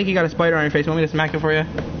know, I think you got a spider on your face. Want me to smack it for you?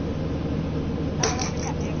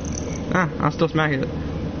 I'll still smack it.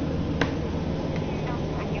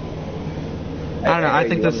 I don't know. I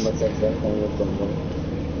think this.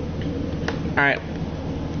 Alright.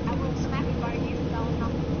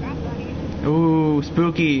 Ooh,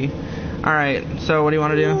 spooky. Alright, so what do you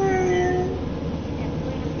want to do?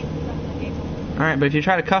 Alright, but if you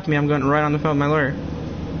try to cuff me, I'm going right on the phone with my lawyer.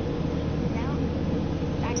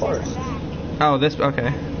 Of course. Oh, this.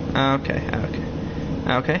 Okay. Okay.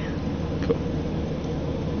 Cool.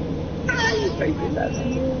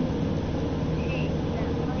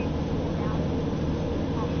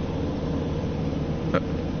 Oh,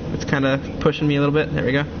 it's kind of pushing me a little bit. There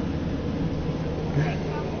we go.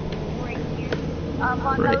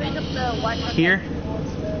 Right here.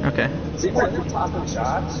 Okay. See, when they're popping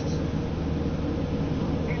shots.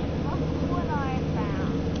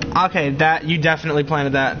 Okay, that you definitely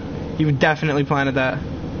planted that. You definitely planted that.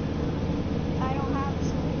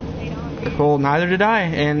 Well, neither did I,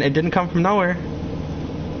 and it didn't come from nowhere.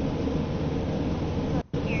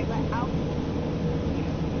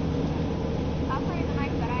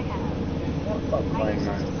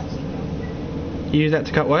 You use that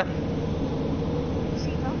to cut what?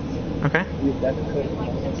 Okay.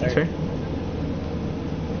 That's fair.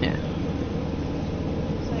 Yeah.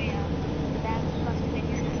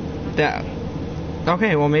 That.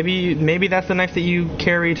 Okay, well maybe that's the knife that you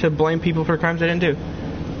carry to blame people for crimes they didn't do.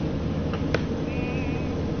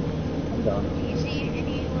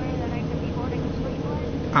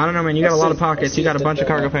 I don't know, man. You got a lot of pockets. You got a bunch of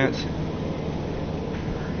cargo pants.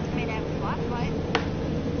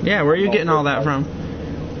 Yeah, where are you getting all that from?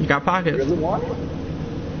 You got pockets.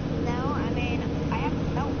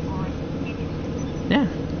 Yeah.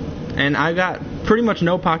 And I got pretty much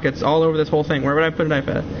no pockets all over this whole thing. Where would I put a knife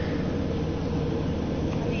at?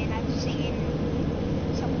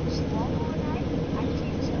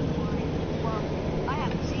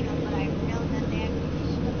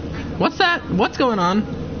 What's that? What's going on?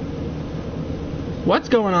 What's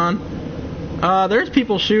going on? There's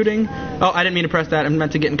people shooting. Oh, I didn't mean to press that. I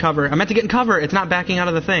meant to get in cover. I meant to get in cover. It's not backing out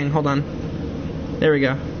of the thing. Hold on. There we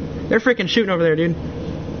go. They're freaking shooting over there, dude.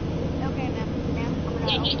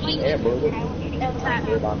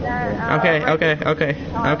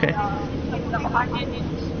 Okay.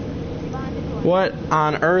 What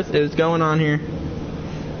on earth is going on here?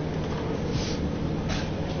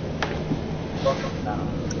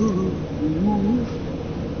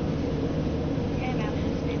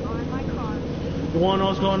 You wanna know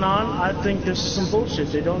what's going on? I think this is some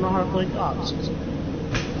bullshit. They don't know how to play cops.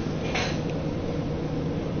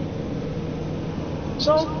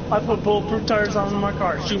 So, I put bulletproof tires on my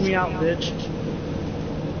car. Shoot me out, bitch.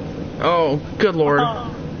 Oh, good lord.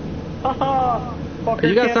 Fucker,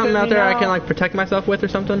 You got something out there I can, like like, protect myself with or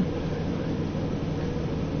something?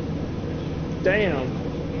 damn.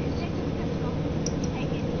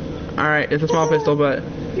 Alright, it's a small pistol, but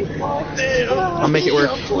I'll make it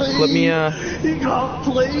work. Let me, He got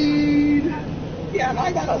played. Yeah, and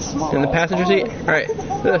I got a small. in the passenger seat? Alright.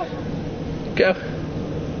 Go.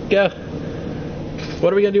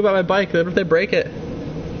 What are we gonna do about my bike? What if they break it?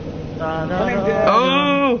 No.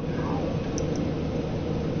 Oh!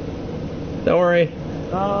 Don't worry.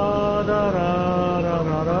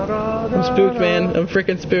 I'm spooked, man. I'm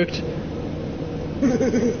freaking spooked.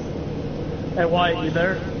 Hey, Wyatt, you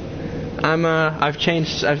there? I've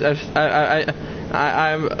changed. I'm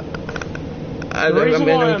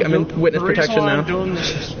in witness protection now.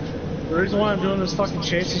 The reason why I'm doing this fucking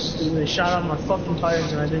chase is they shot out my fucking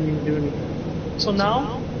tires and I didn't even do anything. So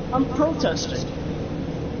now I'm protesting.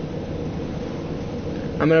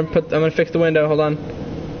 I'm gonna fix the window. Hold on.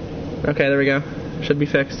 Okay, there we go. Should be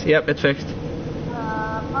fixed. Yep, it's fixed.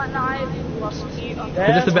 But I've lost you. Is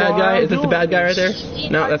this the bad guy? Is this the bad guy right there?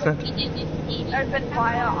 No, that's not. He opened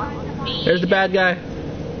fire on me. There's the bad guy.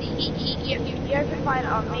 He opened fire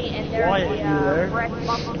on me, and there's Wyatt, you there? red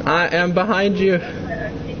bumper. I am behind you.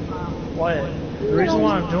 Wyatt, the reason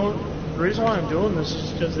why I'm doing this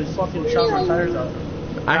is because they fucking shot my tires out.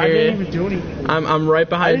 I I hear didn't you. even do anything. I'm right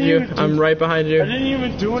behind you. I'm right behind you. I didn't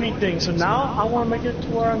even do anything, so now I want to make it to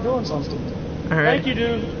where I'm doing something. All right. Thank you,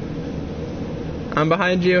 dude. I'm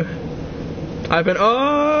behind you. I've been.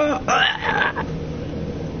 Oh.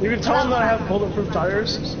 You can tell them that I have bulletproof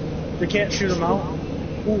tires. They can't shoot them out.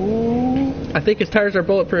 Ooh. I think his tires are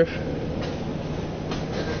bulletproof.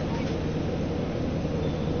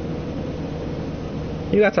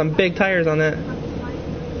 You got some big tires on that.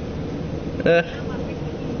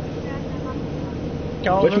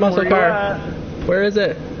 Calvin, Which muscle where you car? at? Where is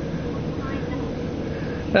it?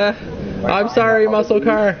 I'm sorry, muscle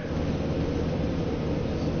car.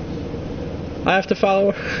 I have to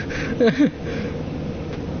follow.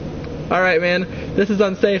 Alright, man. This is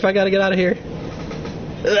unsafe. I gotta get out of here.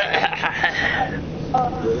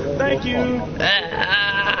 Thank you.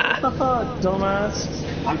 Dumbass.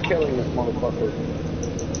 I'm killing this motherfucker.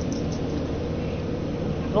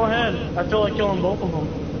 Go ahead. I feel like killing both of them.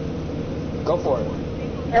 Go for it.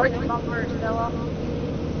 Red bumper is still up.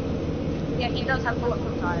 Yeah, he does have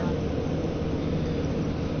bulletproof tires.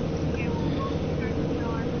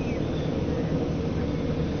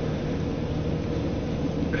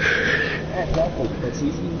 Exactly. It's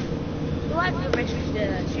easy. You like the rich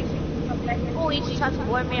shooting. Oh, he just tried to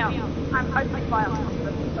blow me out. I'm opening fire on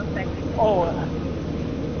something. Oh.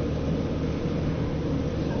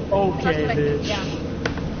 Okay, bitch. Yeah.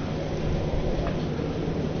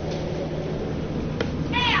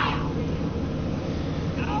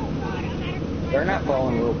 They're not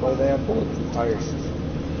falling real quick. They have bulletproof tires.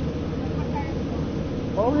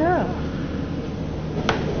 Oh yeah.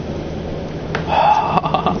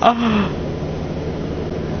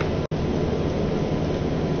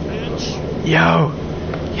 Yo.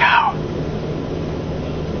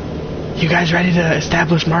 You guys ready to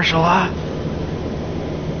establish martial law?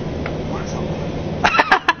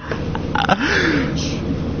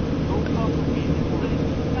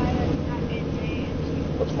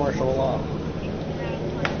 What's martial law?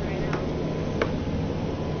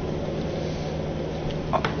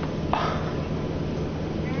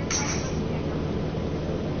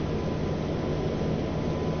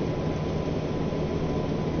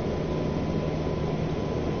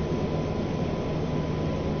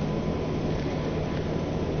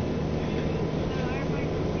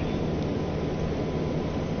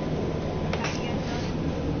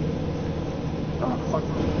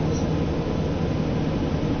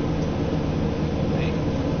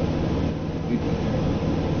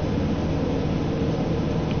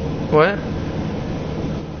 What?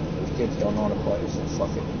 These kids don't know how to play, so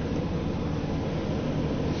fuck it.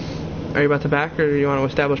 Are you about to back, or do you want to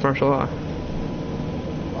establish martial law?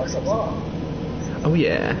 Martial law. Oh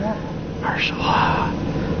yeah. Martial law.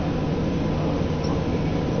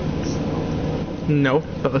 No,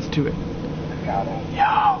 but let's do it. Got it.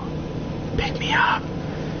 Yo. Pick me up.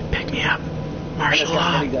 Martial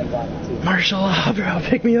law. Martial law, bro.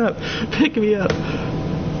 Pick me up. Pick me up.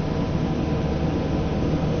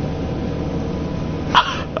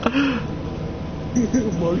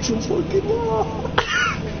 Martial fucking law.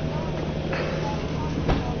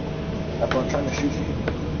 That's what I'm trying to shoot you.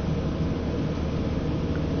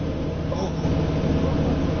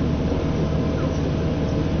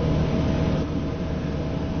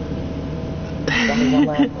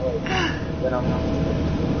 Then I'm not.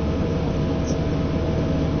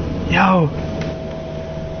 Yo.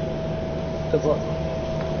 Good luck.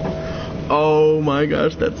 Oh my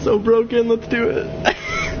gosh, that's so broken. Let's do it.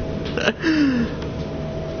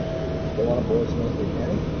 They want to blow smoke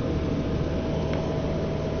again?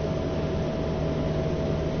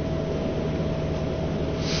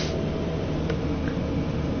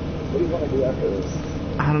 What do you want to do after this?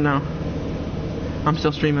 I don't know. I'm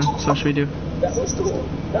still streaming, so what should we do? That was cool.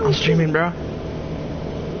 I'm streaming, bro.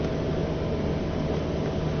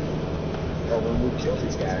 Oh, when we kill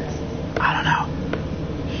these guys. I don't know.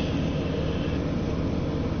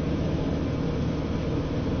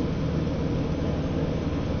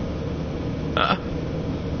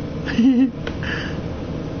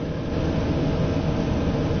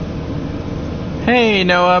 Hey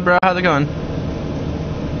Noah, bro, how's it going?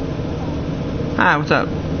 Hi, what's up?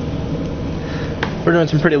 We're doing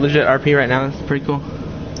some pretty legit RP right now. It's pretty cool.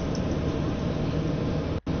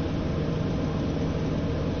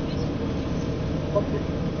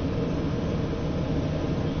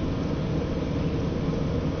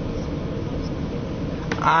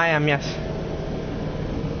 I am, yes.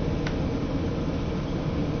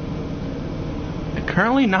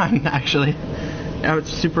 Currently none, actually. Yeah,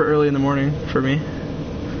 it's super early in the morning for me.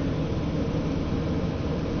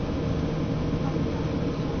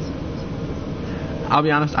 I'll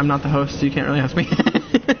be honest, I'm not the host, so you can't really ask me.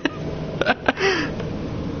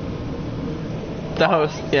 The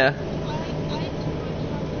host, yeah.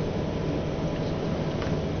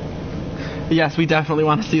 Yes, we definitely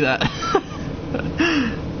want to see that.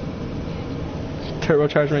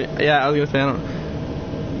 Turbocharge me. Yeah, I was gonna say, I don't.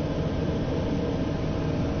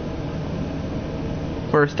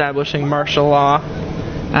 We're establishing martial law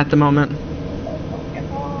at the moment.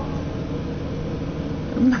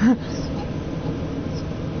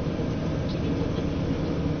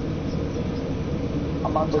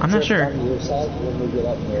 I'm not sure.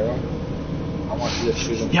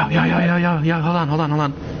 Yo, hold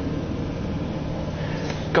on.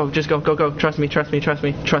 Go, just go. Trust me.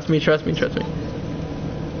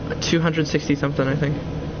 260 something, I think.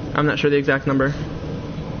 I'm not sure the exact number.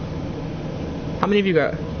 How many of you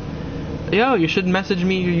got? Yo, you should message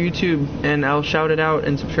me your YouTube and I'll shout it out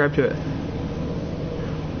and subscribe to it.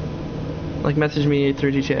 Like, message me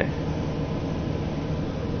through GTA.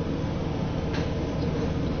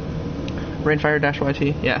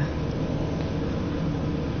 Rainfire-yt, yeah.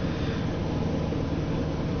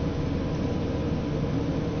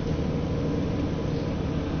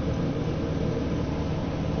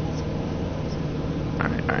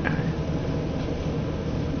 Alright.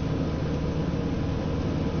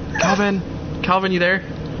 Calvin, you there?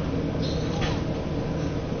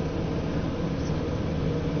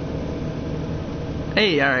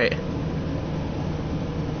 Hey, alright.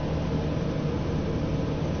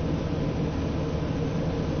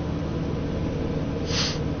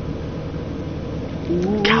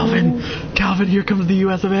 Calvin, here comes the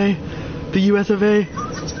US of A. The US of A.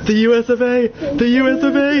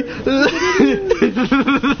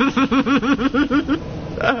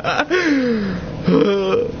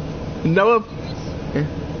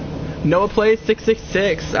 Noah plays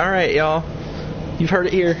 666. Alright, y'all. You've heard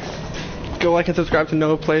it here. Go like and subscribe to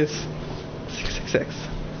Noah Plays 666.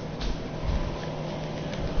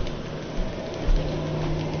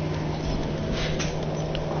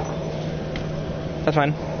 That's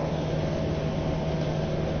fine.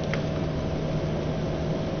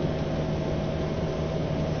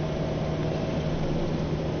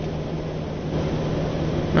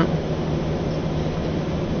 No.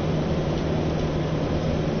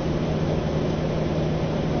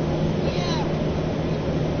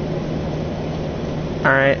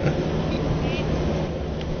 All right.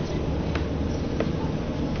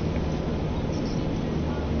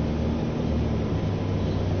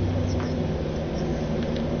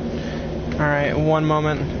 All right, one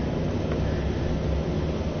moment.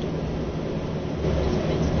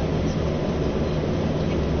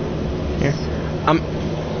 Here. I'm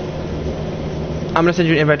gonna send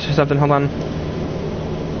you an invite to something. Hold on.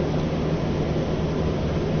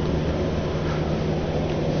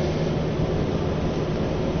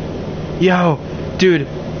 Yo, dude.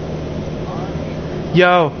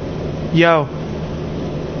 Yo.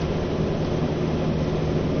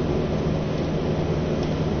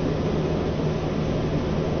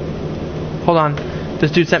 Hold on.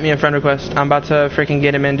 This dude sent me a friend request. I'm about to freaking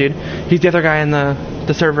get him in, dude. He's the other guy in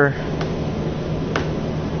the server.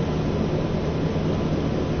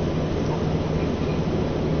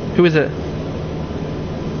 Who is it?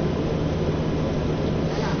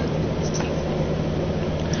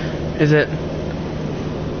 Is it?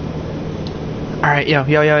 Alright, yo.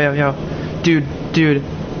 Dude.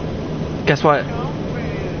 Guess what?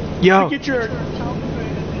 Yo.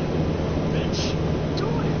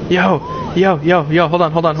 Yo. Hold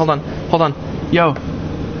on. Yo.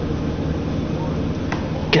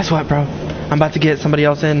 Guess what, bro? I'm about to get somebody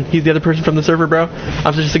else in. He's the other person from the server, bro.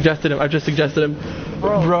 I've just suggested him.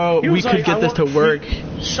 Bro, we could get this to work.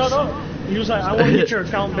 Shut up. He was like, I want to get your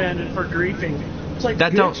account banned for griefing. It's like,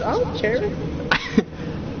 that bitch, I don't care.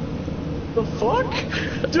 The fuck?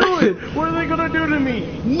 Dude, what are they gonna do to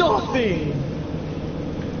me? Nothing.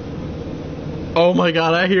 Oh my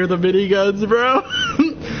god, I hear the miniguns, bro.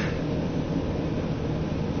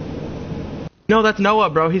 No, that's Noah,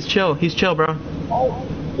 bro. He's chill. He's chill, bro. Oh.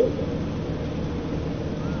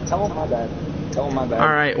 Tell him my bad. Tell him my bad.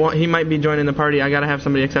 Alright, well, he might be joining the party. I gotta have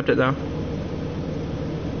somebody accept it, though.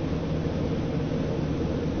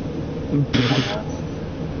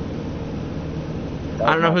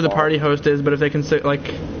 I don't know who the party host is, but if they can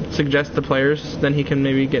suggest the players, then he can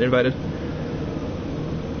maybe get invited.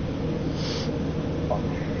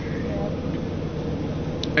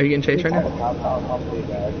 Are you getting chased right now?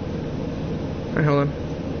 Alright, hold on.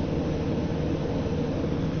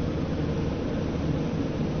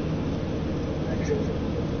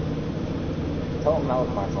 Tell him that was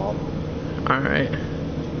my fault. Alright.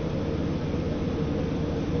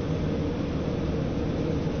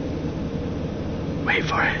 Wait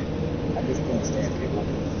for it. I just can't stand people.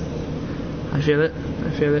 I feel it. I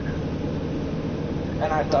feel it.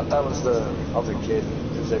 And I thought that was the other kid,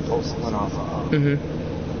 because they both went off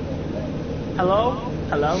Hello?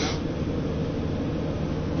 Hello?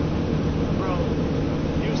 Bro,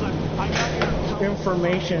 he was like, I got your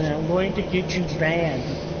information and I'm going to get you banned.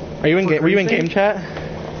 Are you in game? Were you in game chat?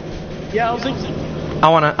 Yeah, I was like, I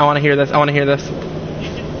wanna hear this. I wanna hear this.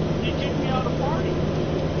 he kicked me out of the party.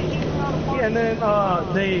 Yeah, and then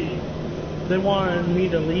they wanted me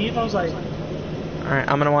to leave. I was like, Alright,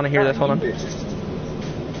 I'm gonna wanna hear this. Hold on.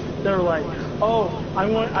 they were like, oh,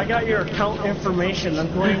 I got your account information.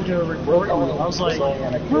 I'm going to report you. I was like,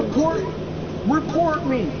 report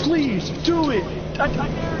me, please, do it. I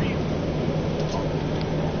dare you.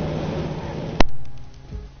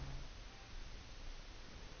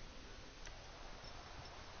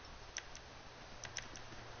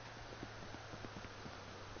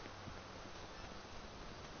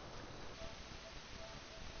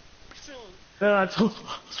 Then I told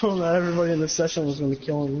him that everybody in the session was going to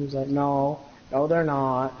kill him. He was like, no, they're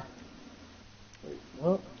not. Wait,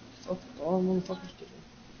 what? What the motherfuckers doing?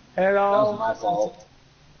 That was Hello? my fault.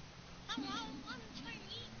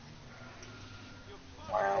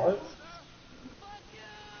 Wow.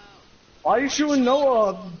 Why are you shooting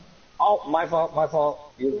Noah? Oh, my fault, my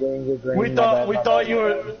fault. You're green. We thought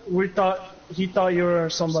he thought you were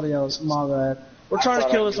somebody else. My bad. We're trying to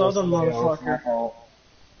kill this other motherfucker.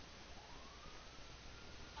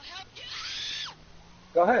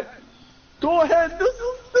 Go ahead. Go ahead.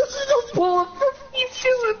 This is a bullet. You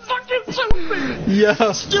feeling fucking stupid.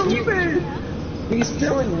 Yeah. Stupid. He's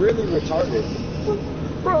feeling really retarded.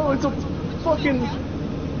 Bro, it's a fucking.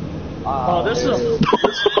 Oh, this is a.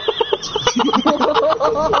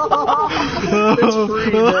 It's free,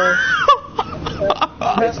 bro.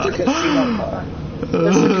 That's the casino car.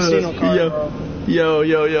 That's the casino car, bro. Yo.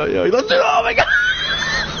 Let's do it. Oh my god.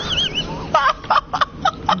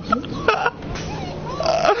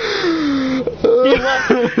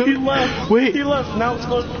 He left. Wait. He left. Now it's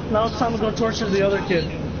time to go torture the other kid.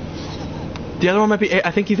 The other one might be.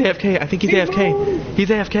 I think he's AFK. He's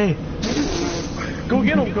AFK. Go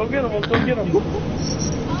get him. Go get him. Let's go get him.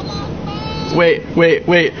 Wait.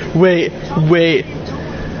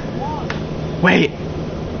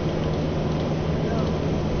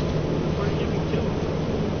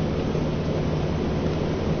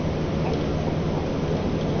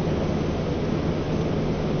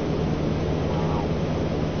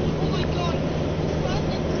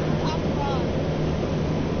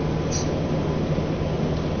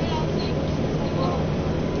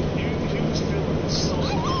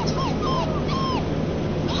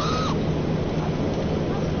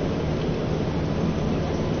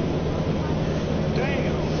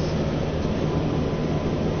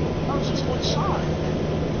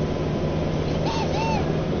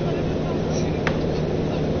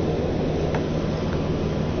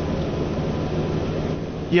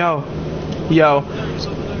 Yo.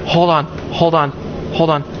 Hold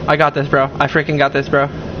on. I got this, bro. I freaking got this, bro.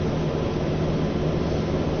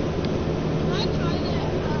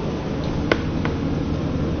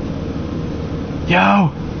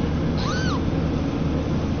 Yo.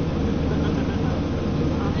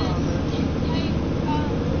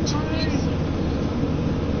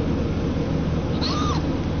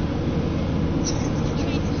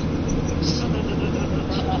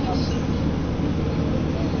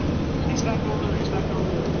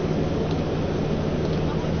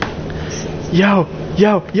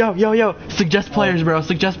 Yo. Suggest players, bro. I'm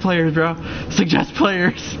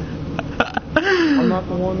not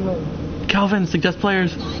the one that. Calvin, suggest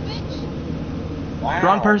players. Wow.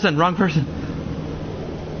 Wrong person.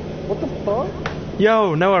 What the fuck?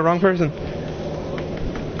 Yo, Noah, wrong person.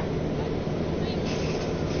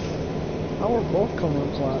 Now we're both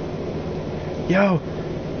coming to clap. Yo.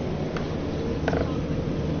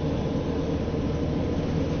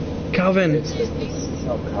 Calvin. It's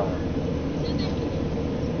no car.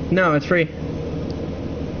 No, it's free.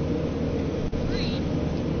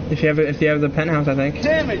 If you have the penthouse, I think.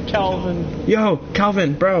 Damn it, Calvin. Yo,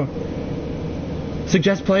 Calvin, bro.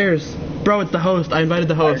 Suggest players. Bro, it's the host. I invited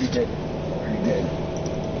the host. Already did.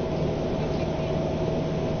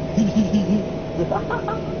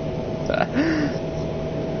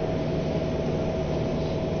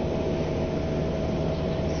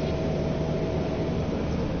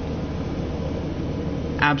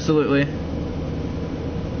 Absolutely.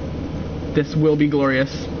 This will be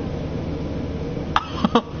glorious.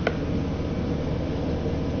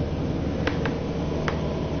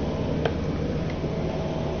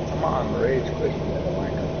 Come on, rage quit.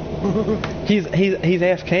 He's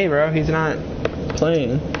AFK, bro. He's not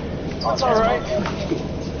playing. That's alright.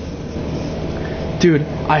 Dude,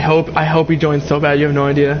 I hope he joins so bad. You have no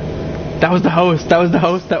idea. That was the host. That was the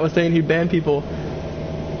host that was saying he'd ban people.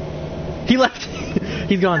 He left.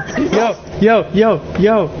 He's gone.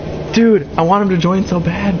 Yo. Dude, I want him to join so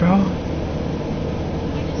bad, bro.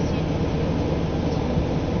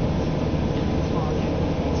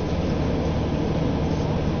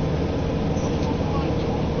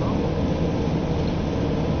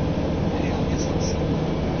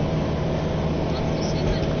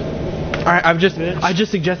 Alright, I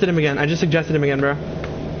just suggested him again. Bro.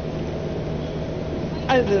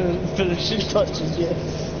 I didn't finish his touches yet.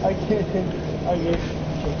 I can't.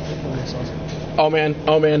 Oh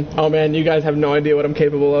man, you guys have no idea what I'm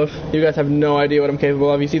capable of. You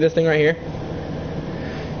see this thing right here?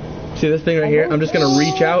 I'm just gonna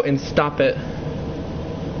reach out and stop it.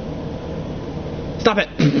 Stop it!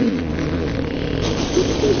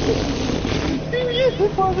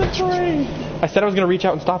 I said I was gonna reach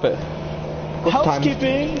out and stop it.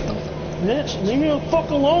 Housekeeping! Mitch, leave me the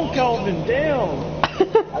fuck alone, Calvin. Damn!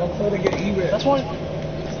 I don't play to get e-red.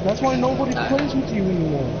 That's why nobody plays with you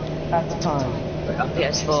anymore. At the time. On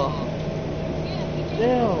PS4.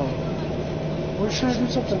 Damn. We're trying to do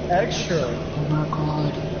something extra. Oh my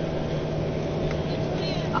god.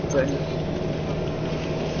 I'm good.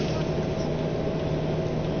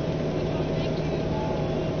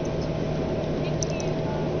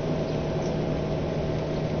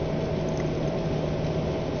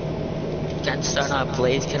 Can't start out,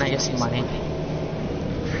 please. Can I get some money?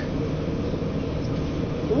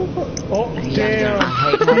 Oh, damn.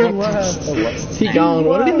 He left. He gone.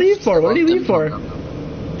 What did he leave for?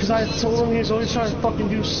 Because I told him he was always trying to fucking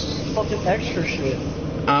do fucking extra shit.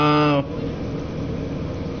 Oh.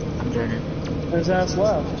 I'm doing it. His ass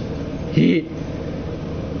left.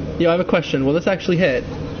 Yo, I have a question. Will this actually hit?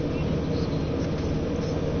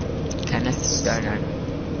 Kenneth Stoner.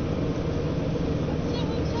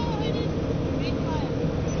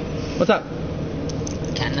 What's up?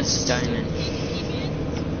 Kenneth Stoner.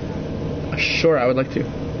 Sure, I would like to.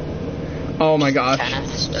 Oh my gosh.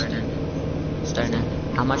 Kenneth Stoner.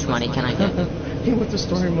 How much money can I get? He went to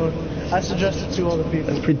story mode. I suggested 2 other people.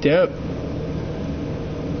 That's pretty dope.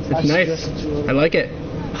 It's nice. I like it.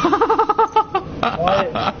 Why?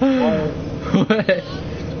 What?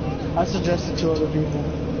 I suggested 2 other people.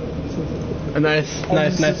 Nice. I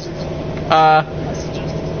suggested.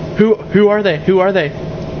 Who are they?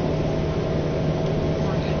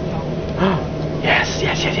 Yes.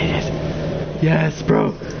 Yes,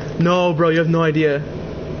 bro. No, bro, you have no idea.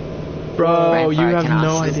 Bro, you have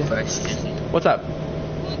no idea. What's up?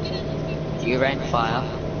 Do you rain fire?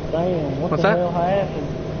 Damn, what What's the that? hell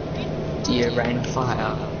happened? Do you rain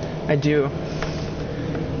fire? I do.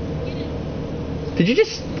 Did you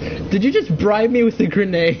just bribe me with a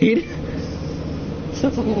grenade?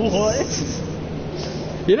 What?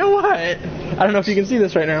 You know what? I don't know if you can see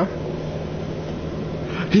this right now.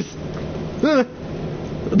 What's that?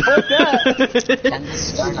 Kenneth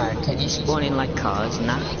Stoner, can you spawn in like cars and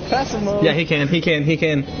that? Passive mode. Yeah, he can.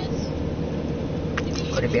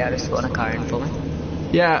 Would it be able to spawn a car in for me?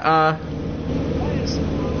 Yeah,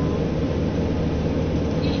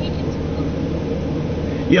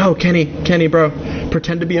 Yo, Kenny, bro.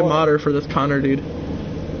 Pretend to be a modder for this Connor dude.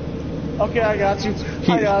 Okay, I got you.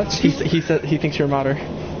 He said he thinks you're a modder.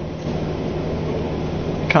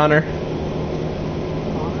 Connor.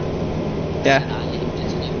 Yeah.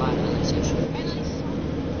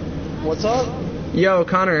 What's up? Yo,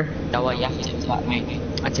 Connor. No, you have to invite me.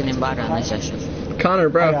 I can invite her on this session. Connor,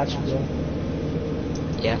 bro. I got you, bro.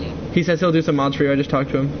 Yeah. He says he'll do some mods for you. I just talked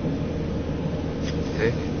to him.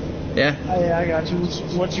 Who? Yeah. Hey, I got you.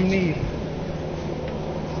 What you need?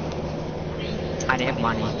 I need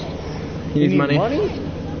money. He needs money.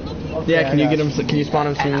 Okay, Yeah, can you spawn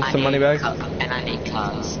him And I some money need back? And I need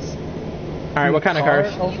cars. Alright, what kind of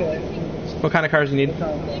cars? Okay. What kind of cars do you need?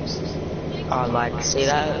 Like, see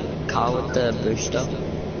that car with the booster?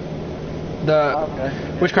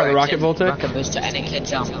 Which car? The Rocket Voltic? Rocket booster, and it can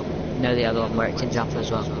jump. No, the other one where it can jump as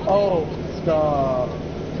well. Oh,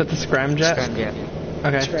 Is that the Scramjet? Scramjet.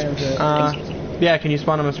 Okay. Scramjet. Yeah, can you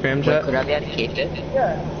spawn him a Scramjet? Could I be able to keep it?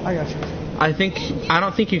 Yeah, I got you. I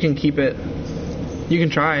don't think you can keep it. You can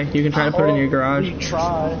try. You can try to put it in your garage. You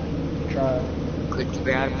try. Could you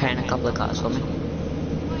be able to paint a couple of cars for me?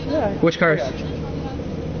 Yeah. Which cars?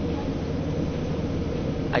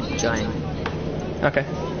 I'd join. Okay.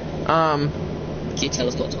 Can you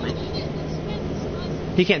teleport to me?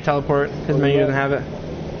 He can't teleport. His menu doesn't have it.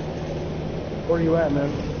 Where are you at, man?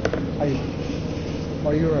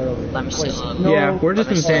 Are you right over here? Let me see. Yeah, we're just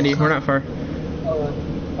in Sandy. We're not far.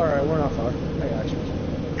 Alright, we're not far. I got you.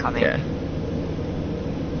 Come in. Yeah.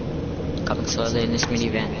 Coming slowly in this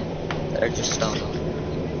minivan. They're just stopped.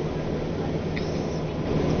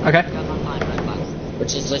 Okay.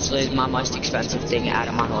 Which is literally my most expensive thing out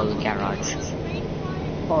of my whole garage.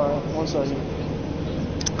 Alright, 1 second.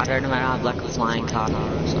 I don't know if I have like a flying car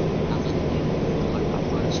or something.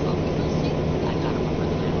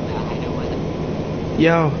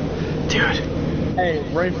 Yo. Dude. Hey,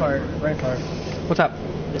 Rainfire. What's up?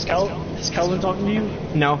 Is Calvin talking to you?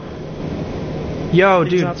 No. Yo,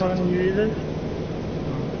 He's dude. not talking to you either?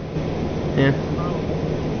 Yeah.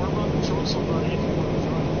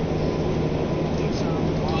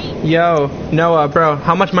 Yo. Noah, bro,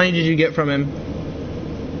 how much money did you get from him?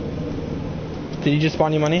 Did you just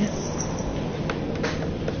spawn you money?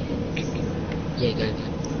 Yeah, good.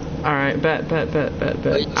 Alright, bet.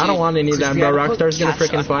 Wait, I don't want any of that, bro. Rockstar's gonna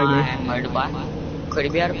freaking flag me. Motorbike? Could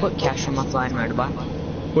you be able to put cash on my flying motorbike?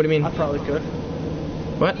 What do you mean? I probably could.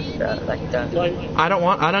 What? Like that. Like, I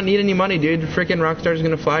don't need any money, dude. Freaking Rockstar's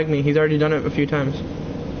gonna flag me. He's already done it a few times.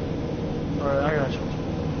 alright, I got you.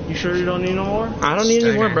 You sure you don't need no more? I don't need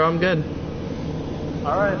any more, bro. I'm good.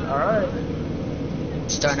 Alright.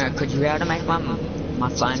 Stoner, could you be able to make my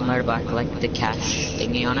flying motorbike like the cash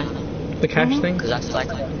thingy on it? The cash thing? Because that's like,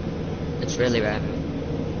 it's really rare.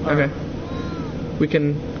 Okay. We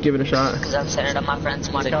can give it a shot. Because I've seen it on my friend's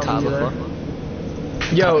modded car before.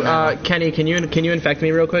 Yo, Kenny, can you infect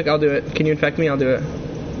me real quick? I'll do it. Can you infect me? I'll do it.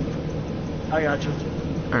 I got you.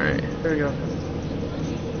 Alright. Here you go.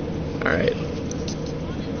 Alright.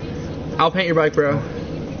 I'll paint your bike, bro.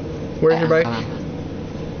 Where's your bike?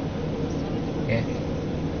 Yeah.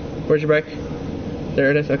 Where's your bike?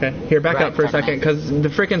 There it is. Okay. Here, back Right, up for a second, because the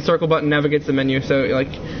freaking circle button navigates the menu. So like,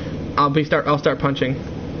 I'll start punching.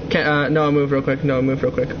 No, move real quick.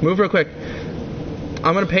 Move real quick.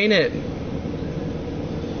 I'm gonna paint it.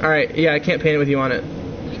 All right. Yeah, I can't paint it with you on it.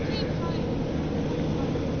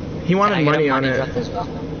 He wanted money on it.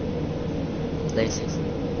 Please.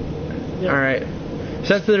 Yeah. All right.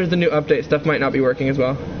 Since there's the new update, stuff might not be working as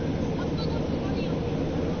well.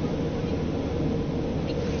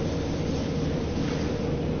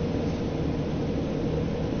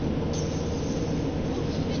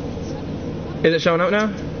 Is it showing up now?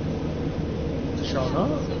 Showing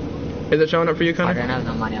up? Is it showing up for you, I Connor? don't have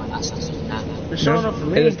no money on that system now. It's showing up for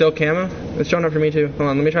me. Is it still camo? It's showing up for me too. Hold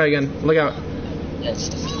on, let me try again. Look out. Yes.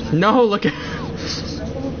 No, look at.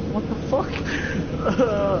 What the fuck?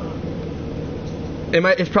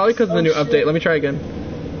 It's probably because of the new update. Let me try again.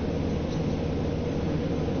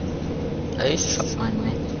 At least try to find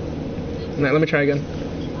me. No, let me try again.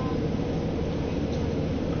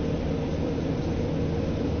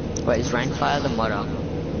 Wait, is Rainfire the modder?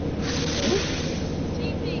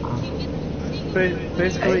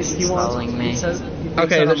 Basically, It's he wants. trolling me. He says, he thinks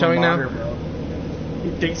Okay, that is it I'm a showing now? modder, bro. He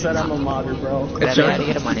thinks that I'm a modder, bro. Could I be showing? able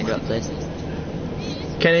to get a money drop, please?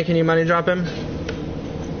 Kenny, can you money drop him?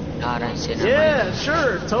 No, I don't see no Yeah, money.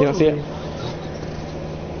 sure, totally. You don't see it?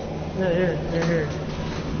 Yeah, here.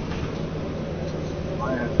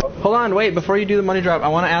 Hold on, wait. Before you do the money drop, I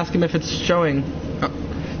want to ask him if it's showing.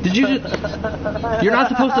 Did you? You're not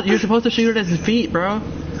supposed to. You're supposed to shoot it at his feet, bro.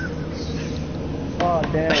 Oh,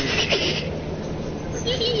 damn.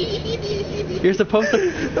 You're supposed to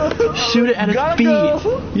shoot it at his Gotta feet.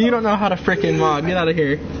 go. You don't know how to freaking mod. Get out of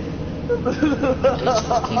here.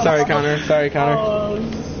 Sorry, Connor. Oh,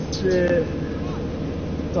 shit.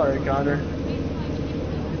 Sorry, Connor.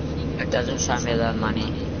 It doesn't show me the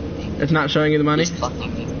money. It's not showing you the money. He's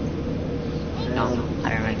fucking me. No, I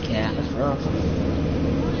don't really care. Rough.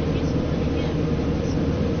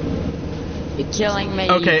 You're killing me.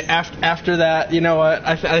 Okay, after that, you know what?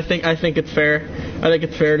 I think it's fair. I think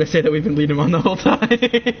it's fair to say that we've been leading him on the whole time.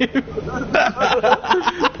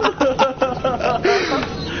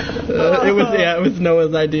 It was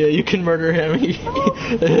Noah's idea. You can murder him.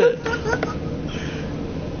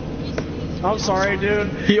 I'm sorry, dude.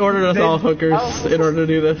 He ordered us all hookers in order to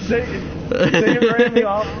do this. They ran me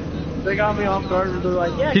off. They got me off guard. They're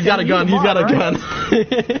like, yeah. He's got a gun. He's got a gun.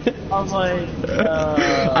 I was like,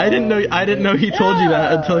 I didn't know he told you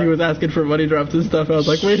that until he was asking for money drops and stuff. I was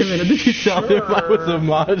like, wait a minute, did you tell him I was a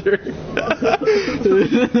modder?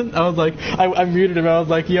 I was like, I muted him. I was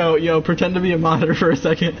like, yo, pretend to be a modder for a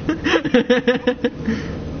second.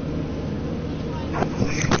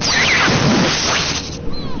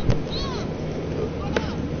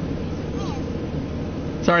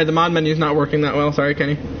 Sorry, the mod menu's not working that well. Sorry,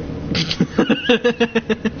 Kenny.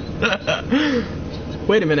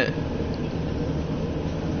 Wait a minute.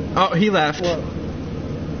 Oh, he left. what?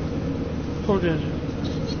 Who did?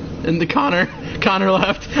 And the Connor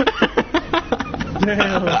left.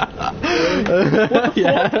 Damn.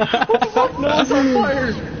 Yeah. What the fuck? Noah's on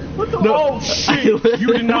fire. What the? No, Oh shit!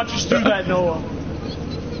 You did not just do that, Noah.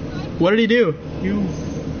 What did he do?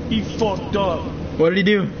 He fucked up. What did he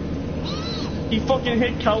do? He fucking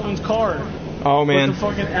hit Calvin's car. Oh man. With the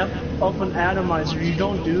fucking up and atomizer. You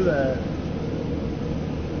don't do that.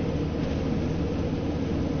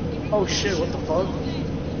 Oh shit! What the fuck?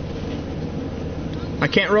 I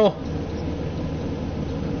can't roll.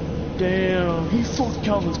 Damn! He fucked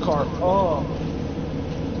Calvin's car up.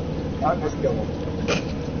 I just killed him.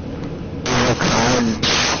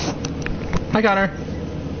 Hi, Connor.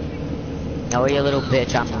 No, you little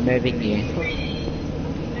bitch, I'm removing you.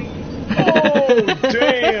 Oh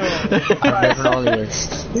damn! I'm removing all of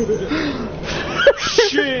this.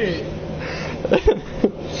 Shit!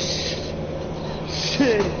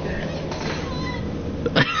 Shit!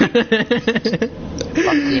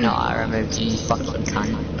 Fuck you know, I removed you, fucking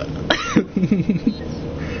cunt.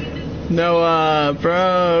 Noah,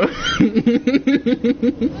 bro.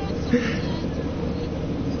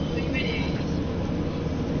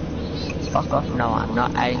 Fuck off, no, I'm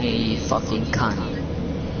not adding you, you fucking cunt.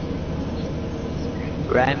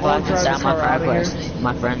 Rainbow, I can stay on my friend request.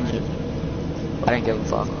 My friend, I don't give a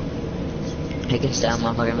fuck. He can stay on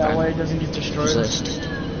my fucking That friend. way it doesn't get destroyed. List.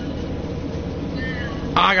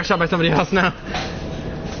 Oh, I got shot by somebody else now.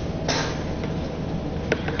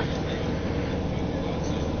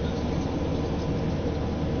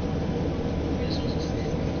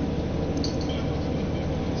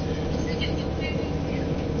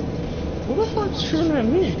 Who the fuck's shooting at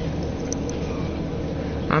me?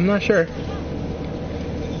 I'm not sure.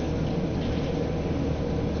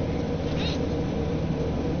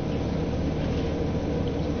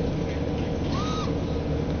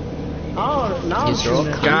 Oh, now I'm He's shooting all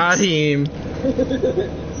at Got him.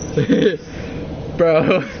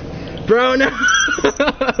 Bro, no.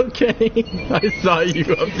 Okay, I saw you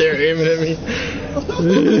up there aiming at me.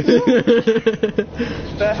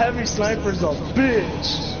 That heavy sniper's a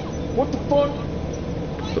bitch. What the fuck?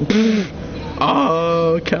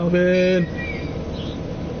 Oh, Calvin.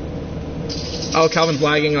 Oh, Calvin's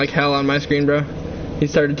lagging like hell on my screen, bro. He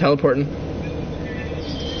started teleporting.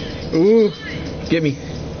 Ooh, get me,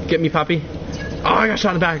 Poppy. Oh, I got shot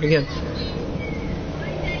in the back again.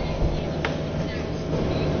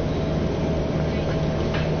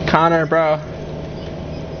 Connor, bro.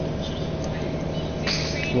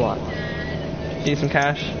 What? Need some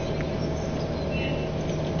cash?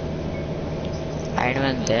 I ain't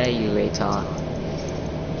even there, you retard.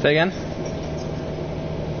 Say again?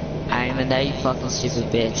 I ain't even there, you fucking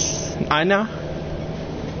stupid bitch. I know.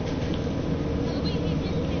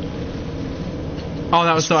 Oh,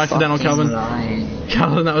 that was so accidental, Fucking Calvin. lying.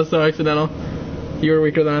 Calvin, that was so accidental. You were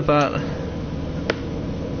weaker than I thought.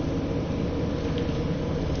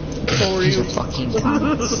 So are He's you? a fucking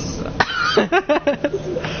cunt.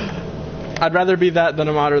 I'd rather be that than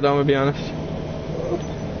a modder, though, to be honest.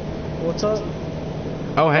 What's up?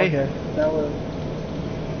 Oh, hey. Okay. That was.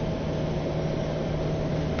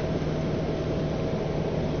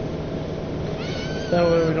 That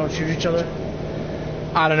way we don't shoot each other.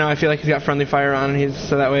 I don't know. I feel like he's got friendly fire on, and he's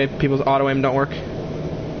so that way people's auto aim don't work.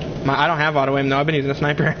 I don't have auto aim though. I've been using a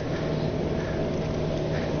sniper.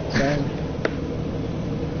 Same.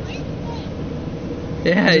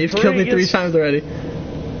 Yeah, Is it he's killed me 3 against- times already.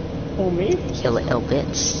 Oh, me? You little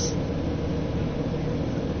bitch.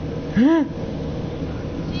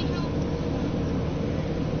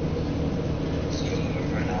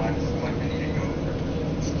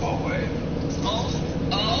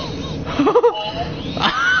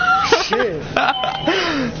 Shit.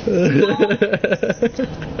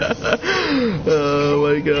 Oh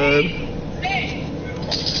my god.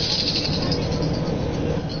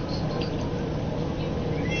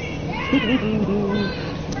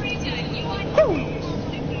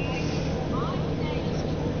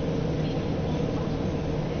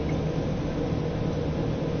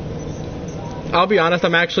 I'll be honest,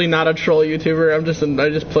 I'm actually not a troll YouTuber. I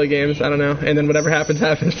just play games. I don't know, and then whatever happens,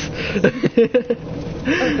 happens.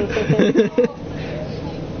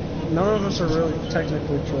 None of us are really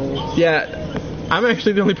technically trolls. Yeah, I'm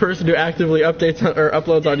actually the only person who actively updates or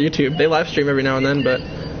uploads on YouTube. They live stream every now and then, but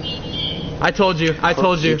I told you he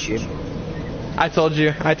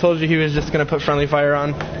was just gonna put friendly fire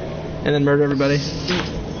on and then murder everybody.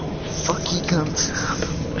 Fuck you, cunt.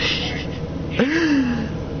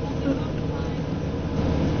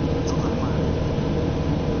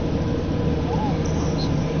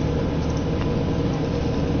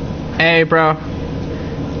 Hey, bro.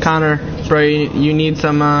 Connor, bro, you need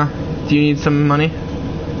some, do you need some money?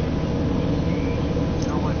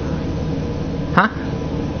 Huh?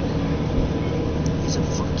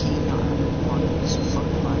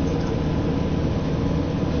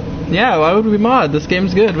 Yeah, why would we mod? This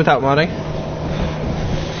game's good without modding.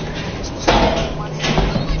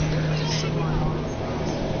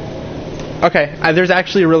 Okay, there's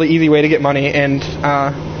actually a really easy way to get money, and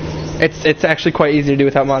it's actually quite easy to do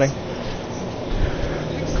without modding.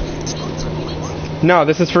 No,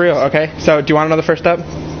 this is for real, okay? So, do you want to know the first step?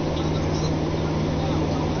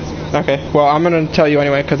 Okay, well, I'm gonna tell you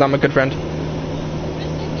anyway, because I'm a good friend.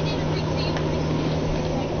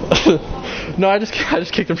 No, I just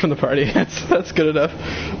kicked him from the party. That's good enough.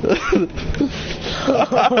 Oh,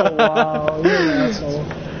 wow, you're an asshole.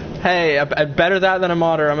 Hey, I'd better that than a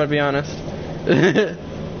modder, I'm gonna be honest.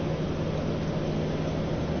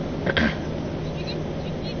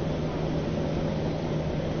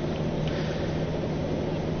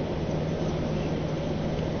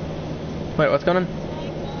 Wait, what's going on?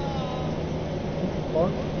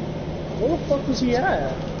 Where the fuck was he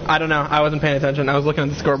at? I don't know. I wasn't paying attention. I was looking at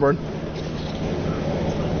the scoreboard.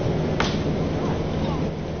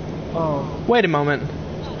 Oh. Wait a moment.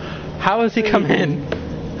 How has he come in?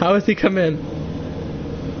 How has he come in?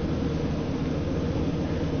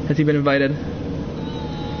 Has he been invited?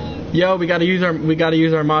 Yo, we gotta use our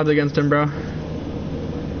mods against him, bro.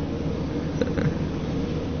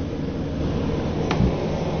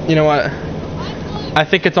 You know what? I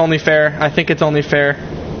think it's only fair.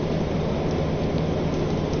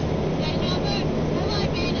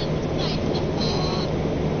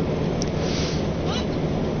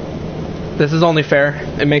 This is only fair.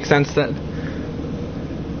 It makes sense that...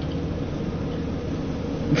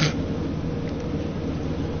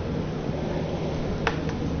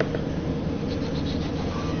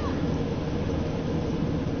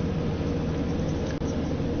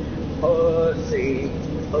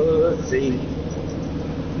 Pussy.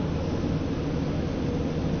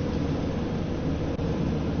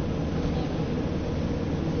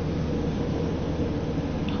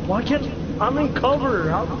 Why can't... I'm in cover.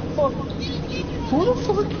 How the fuck... Who the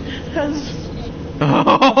fuck has...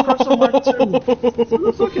 Oppressor Mark 2? Who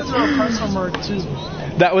the fuck is an Oppressor Mark 2?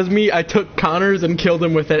 That was me. I took Connor's and killed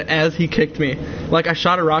him with it as he kicked me. Like, I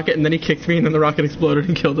shot a rocket and then he kicked me and then the rocket exploded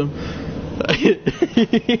and killed him. He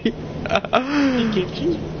kicked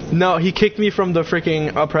you? No, he kicked me from the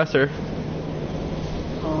freaking oppressor.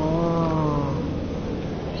 Oh.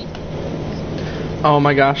 Oh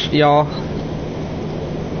my gosh, y'all.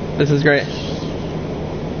 This is great.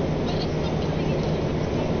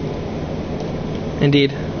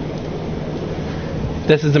 Indeed.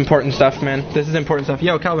 This is important stuff, man. This is important stuff.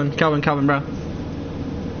 Yo, Calvin, bro.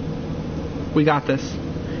 We got this.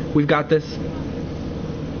 We've got this.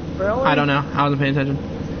 Really? I don't know. I wasn't paying attention.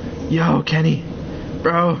 Yo, Kenny.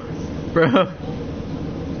 Bro.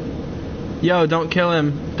 Yo, don't kill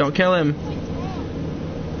him. Don't kill him.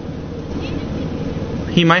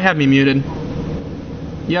 He might have me muted.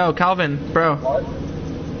 Yo, Calvin, bro. What?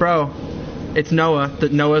 Bro. It's Noah.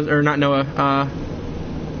 Not Noah.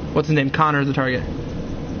 What's his name? Connor's the target.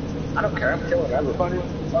 I don't care. I'm killing everybody.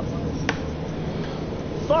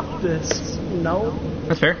 Fuck this. No.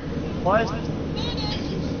 That's fair. Why?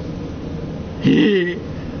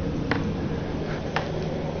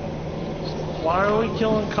 Why are we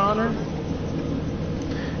killing Connor?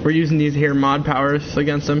 We're using these here mod powers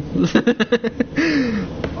against him.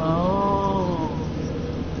 Oh.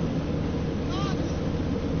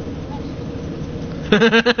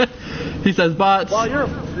 He says bots. Wow, you're a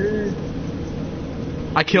bitch.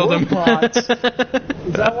 I killed him. Bots. Is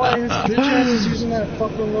that why his bitch ass is using that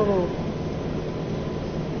fucking little...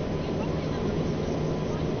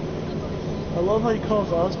 I love how he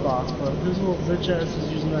calls us bots, but his little bitch ass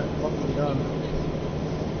is using that fucking gun.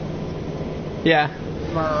 Yeah.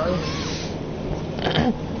 Am I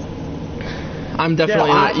right? I'm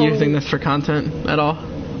definitely not using this for content at all.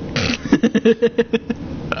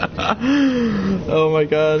 Oh my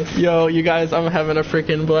god. Yo, you guys, I'm having a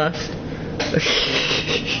freaking blast.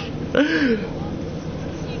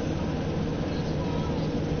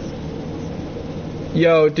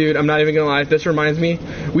 Yo, dude, I'm not even gonna lie. This reminds me,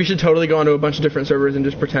 we should totally go onto a bunch of different servers and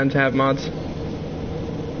just pretend to have mods.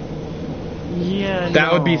 Yeah,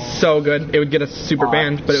 That would be so good. It would get us super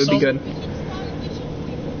banned, but it would be good.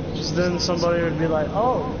 Just then somebody would be like,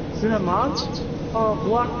 oh, you have mods?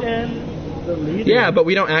 Blocked in, deleted. Yeah, but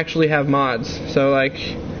we don't actually have mods, so like...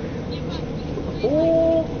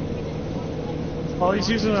 Oh, he's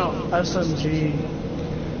using an SMG.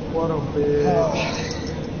 What a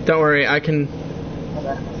bitch. Don't worry, I can...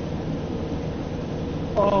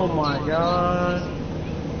 Oh my god.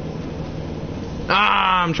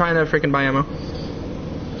 Ah, I'm trying to freaking buy ammo.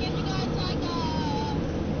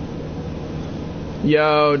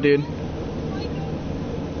 Yo, dude.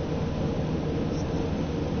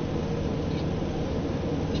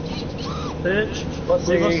 Bitch,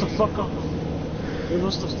 leave us the fuck up. Leave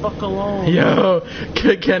us the fuck alone. Yo,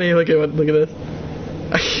 Kenny, look at this.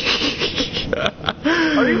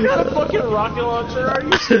 Are you got a fucking rocket launcher? Are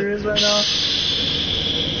you serious right now?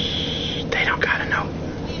 They don't gotta know.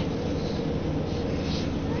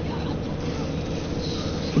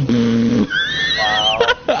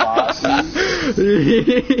 Wow.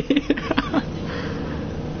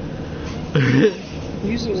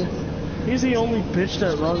 He's the only bitch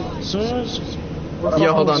that runs. As soon as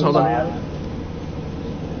Yo, hold on.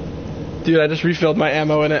 Dude, I just refilled my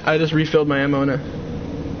ammo in it.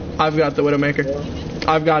 I've got the Widowmaker.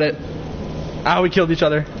 I've got it. Ah, we killed each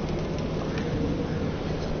other.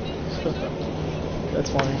 That's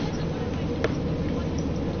funny.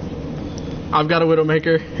 I've got a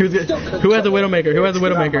Widowmaker. Who has a Widowmaker?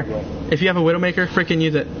 If you have a Widowmaker, freaking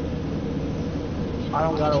use it. I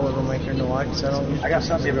don't got a Widowmaker, no, I don't use. I got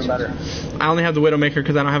something even better. I only have the Widowmaker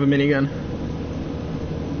because I don't have a minigun.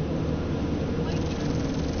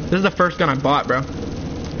 This is the first gun I bought, bro.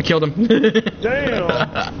 I killed him. Damn!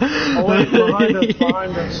 Oh wait,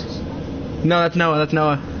 behind us. No, that's Noah.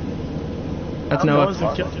 Noah's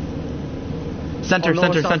the Center.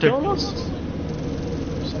 Center.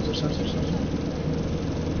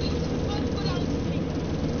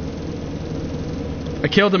 I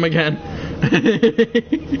killed him again. Who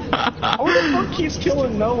the fuck keeps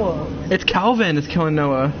killing Noah? It's Calvin is killing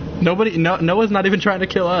Noah. Noah's not even trying to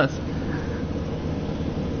kill us.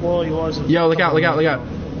 Well, he wasn't. Yo, look out.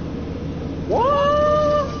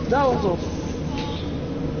 What? That was a...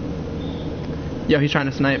 Yo, he's trying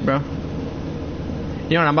to snipe, bro. You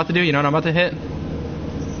know what I'm about to do? You know what I'm about to hit?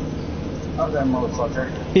 Oh, that motherfucker.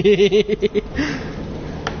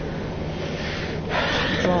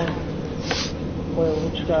 Wait,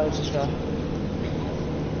 which guy is this guy?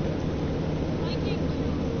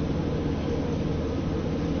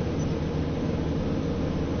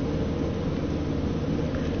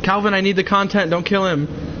 Calvin, I need the content. Don't kill him.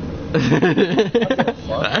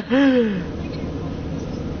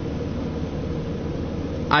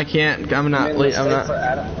 I can't. I'm not. I'm not.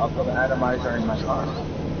 I'll put an atomizer in my car.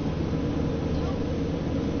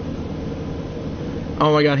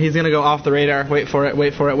 Oh my god, he's gonna go off the radar. Wait for it.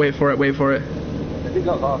 If he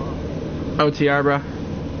goes off. OTR, bro.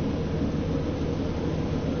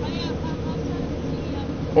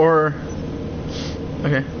 Or...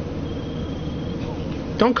 Okay.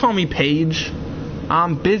 Don't call me Paige.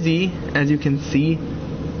 I'm busy, as you can see.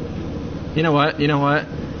 You know what?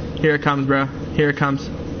 Here it comes, bro. Here it comes.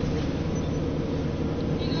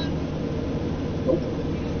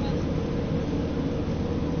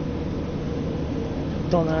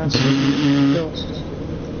 Don't ask.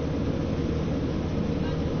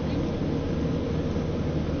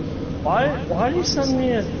 Why did you send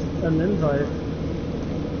me an invite?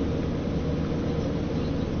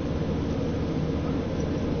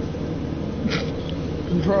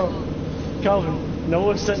 Bro, Calvin,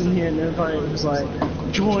 Noah sent me an invite and was like,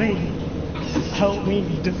 join, help me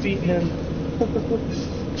defeat him.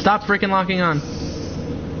 Stop freaking locking on.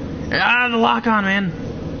 Ah, the lock on, man.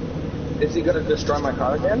 Is he gonna destroy my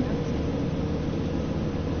car again?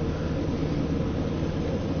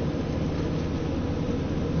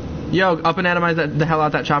 Yo, up and atomize the hell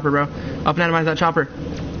out that chopper, bro. Up and atomize that chopper.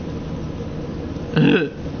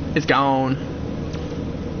 It's gone.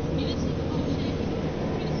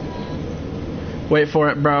 Wait for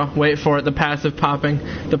it, bro. Wait for it. The passive popping.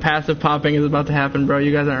 The passive popping is about to happen, bro.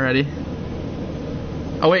 You guys aren't ready.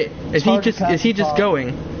 Oh wait, is he just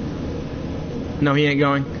going? No, he ain't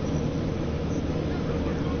going.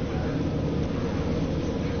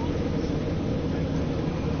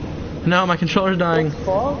 No, my controller's dying.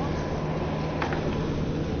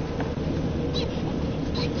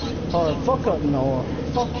 Oh, fuck up Noah.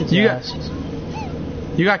 Fuck his ass.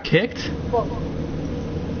 You got kicked?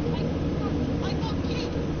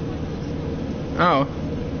 Oh.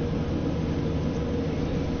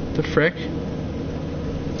 The frick?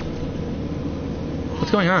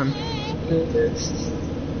 What's going on?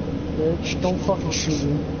 Bitch, don't fucking shoot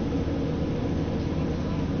me.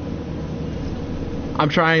 I'm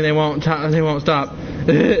trying, they won't stop.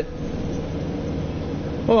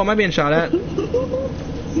 Oh, am I being shot at?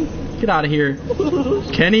 Get out of here.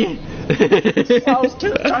 Kenny? I was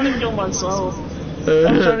trying to kill myself.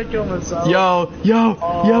 Yo.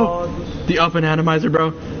 The up and atomizer,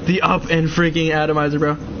 bro. The up and freaking atomizer,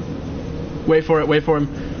 bro. Wait for him. Wait for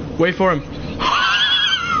him.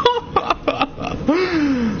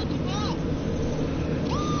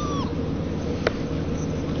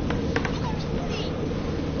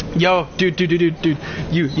 Yo, dude.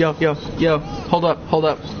 Yo. Hold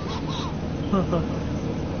up.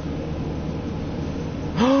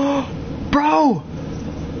 Bro!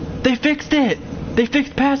 They fixed it! They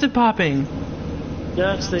fixed passive popping!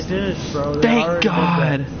 Yes, they did, bro. Thank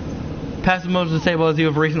God! Passive mode is disabled as you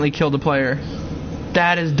have recently killed a player.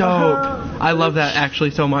 That is dope! I love that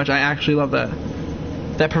actually so much. I actually love that.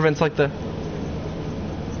 That prevents like the...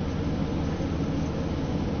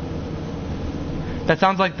 That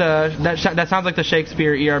sounds like the... That sounds like the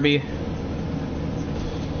Shakespeare ERB.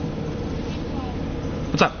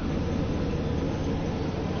 What's up?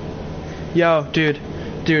 Yo, dude,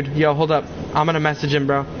 yo, hold up. I'm gonna message him,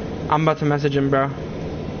 bro. I'm about to message him, bro.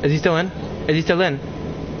 Is he still in?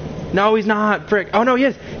 No, he's not. Frick. Oh no, he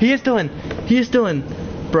is. He is still in.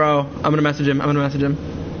 Bro, I'm gonna message him. I'm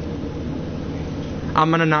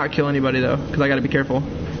gonna not kill anybody though, because I gotta be careful.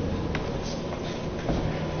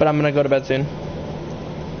 But I'm gonna go to bed soon.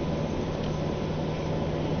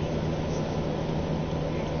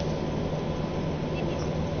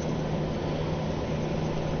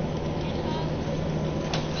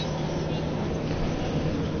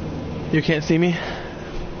 You can't see me?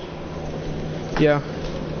 Yeah.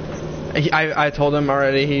 I told him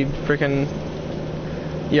already. He freaking...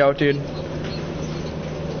 Yo, dude.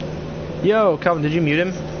 Yo, Calvin, did you mute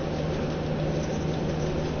him?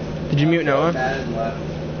 Did you mute Noah?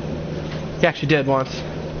 He actually did once.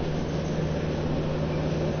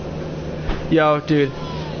 Yo, dude.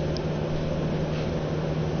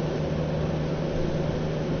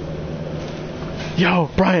 Yo,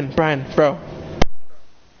 Brian, bro.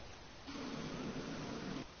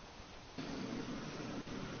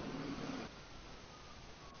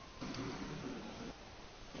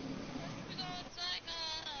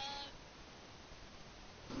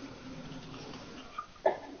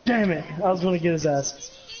 Damn it, I was gonna get his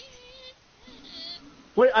ass.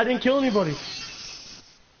 Wait, I didn't kill anybody.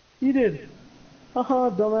 You did. Haha,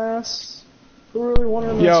 dumbass. Who really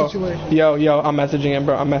wanted in that situation? Yo, I'm messaging him,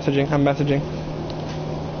 bro. I'm messaging.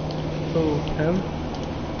 Who, him?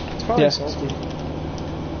 It's probably salty.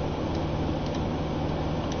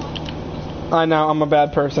 I know, I'm a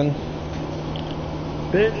bad person.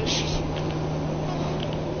 Bitch.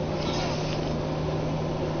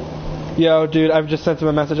 Yo, dude, I've just sent him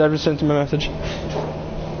a message.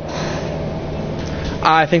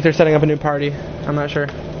 I think they're setting up a new party. I'm not sure.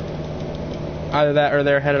 Either that or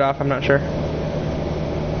they're headed off. I'm not sure.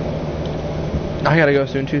 I gotta go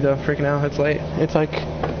soon too, though. Freaking out. It's late. It's like...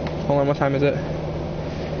 Hold on, what time is it?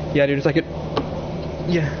 Yeah, dude, it's like it...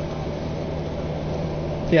 Yeah.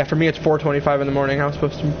 Yeah, for me it's 4:25 in the morning. I was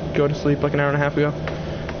supposed to go to sleep like an hour and a half ago.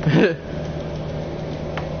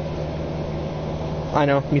 I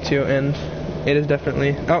know, me too, and it is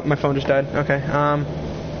definitely... Oh, my phone just died. Okay, I'm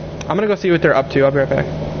gonna go see what they're up to. I'll be right back.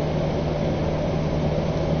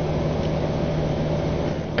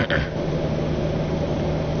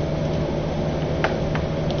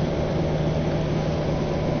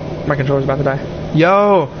 My controller's about to die.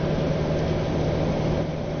 Yo!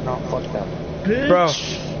 No, fuck that.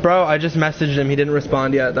 Bitch. Bro, I just messaged him. He didn't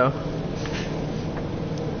respond yet, though.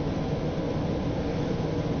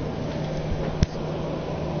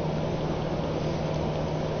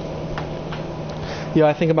 Yo,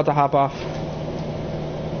 I think I'm about to hop off.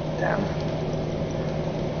 Damn.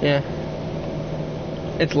 Yeah.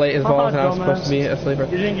 It's late as balls, and I was supposed to be asleep.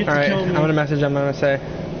 Alright, I'm gonna message him. I'm gonna say,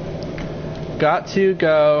 got to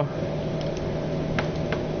go.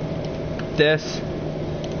 This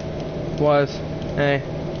was a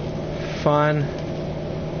fun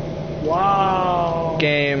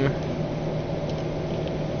game.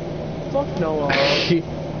 Fuck Noah.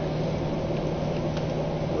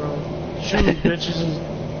 Bro, shooting bitches and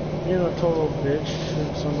being a total bitch.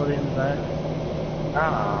 Shooting somebody in the back.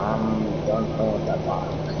 Nah, I'm done playing with that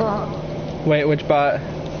bot. Wait, which bot?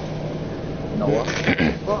 Noah.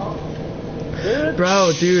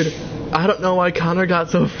 Bro, dude, I don't know why Connor got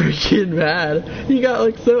so freaking mad. He got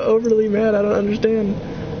like so overly mad, I don't understand.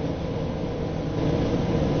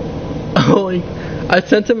 Oh, like, I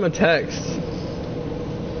sent him a text.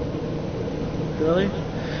 Really?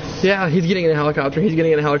 Yeah, he's getting in a helicopter. He's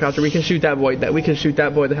getting in a helicopter. We can shoot that boy. We can shoot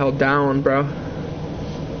that boy the hell down, bro.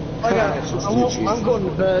 I'm going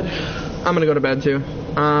to bed. I'm gonna go to bed too.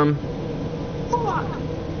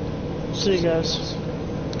 See you guys.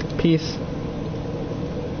 Peace.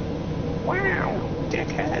 Wow,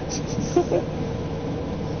 dickheads.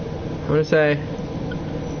 I'm gonna say,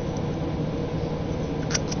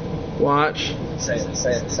 watch Say it.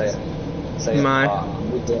 Say it. My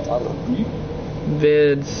With the other beat.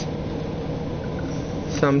 vids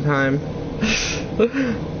sometime.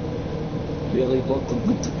 Really book the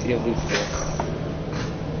Billy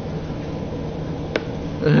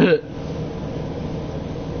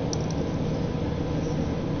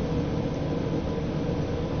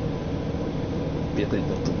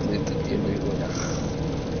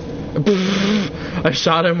I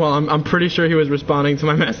shot him while I'm pretty sure he was responding to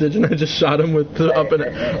my message, and I just shot him with the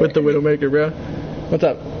with the Widowmaker, bro. What's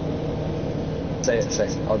up? Say it.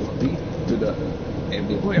 RP to the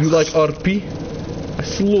You like RP? I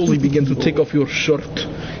slowly begin to take off your shirt.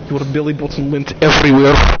 Your belly button lint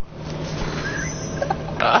everywhere.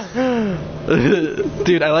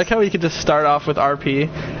 Dude, I like how we could just start off with RP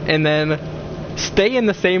and then stay in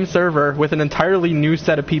the same server with an entirely new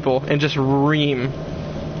set of people and just ream.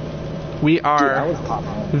 We are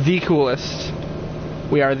the coolest.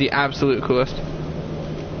 We are the absolute coolest.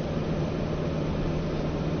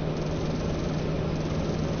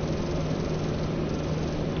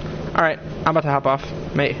 Alright, I'm about to hop off,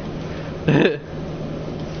 mate.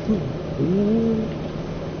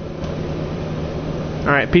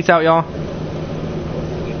 Alright, peace out, y'all.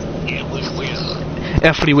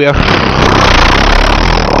 Everywhere.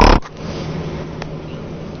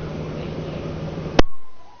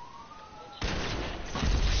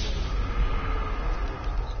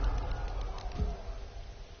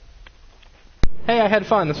 Hey, I had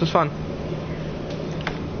fun. This was fun.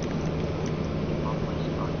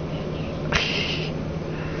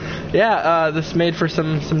 Yeah, this made for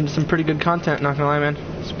some pretty good content, not gonna lie, man.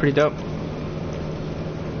 It's pretty dope.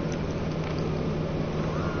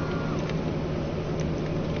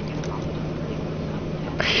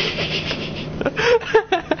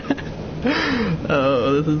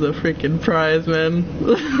 Oh, this is a freaking prize, man.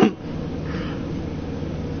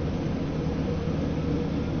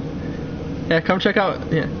 Yeah, come check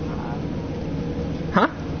out. Yeah. Huh?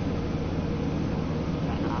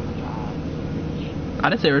 I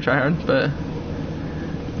didn't say we're tryhard, but.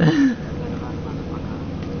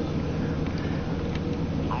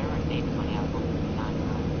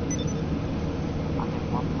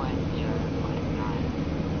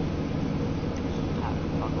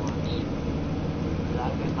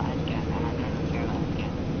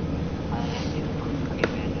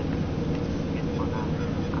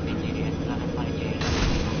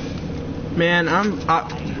 Man,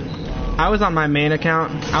 I was on my main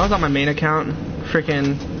account.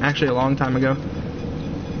 Freaking, actually a long time ago.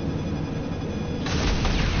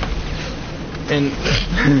 And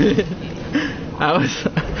I was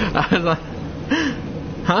like,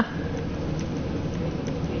 huh?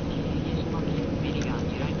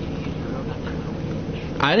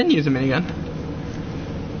 I didn't use a minigun.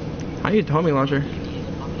 I used a homing launcher.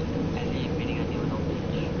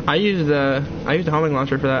 I used a homing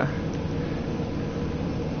launcher for that.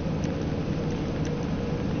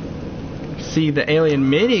 See, the alien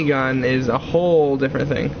minigun is a whole different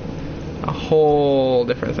thing. A whole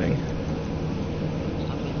different thing.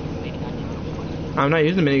 I'm not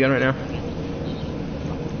using the minigun right now.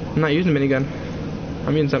 I'm not using the minigun.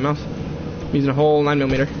 I'm using something else. I'm using a whole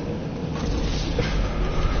 9mm.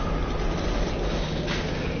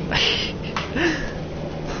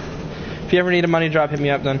 If you ever need a money drop, hit me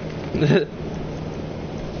up then.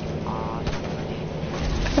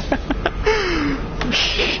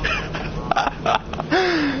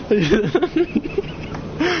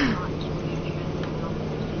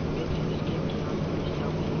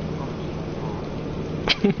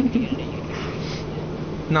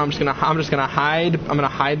 No, I'm just gonna hide. I'm gonna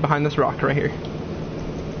hide behind this rock right here.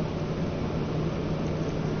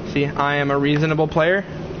 See, I am a reasonable player.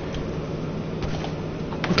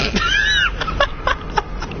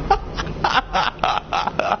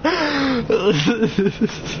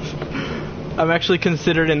 I'm actually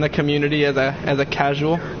considered in the community as a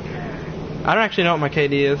casual. I don't actually know what my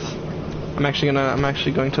KD is. I'm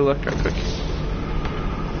actually going to look real quick.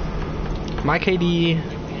 My KD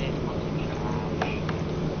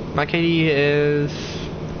My KD is...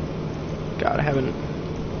 God, I haven't...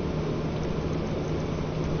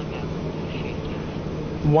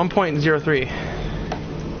 1.03.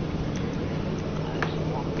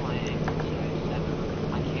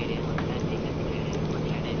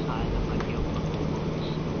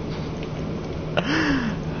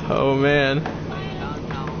 Oh man.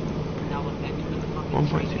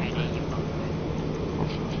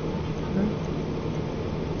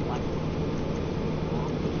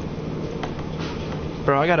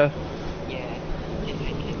 Bro, I gotta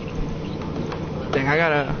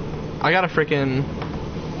freaking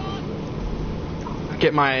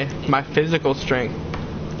get my physical strength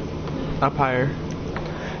up higher.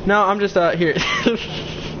 No, I'm just here.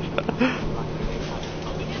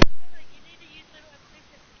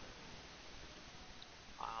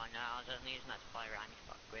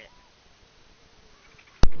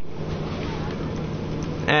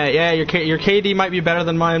 Yeah, your KD might be better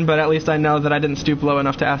than mine, but at least I know that I didn't stoop low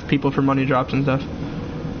enough to ask people for money drops and stuff.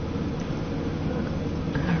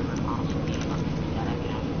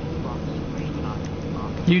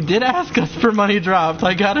 You did ask us for money drops.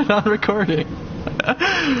 I got it on recording.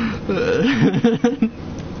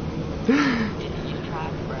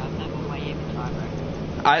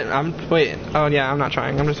 Wait. Oh yeah, I'm not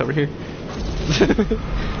trying. I'm just over here.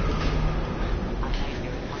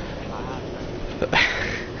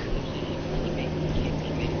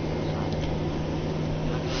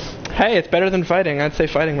 Hey, it's better than fighting. I'd say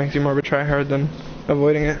fighting makes you more of a tryhard than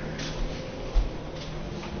avoiding it.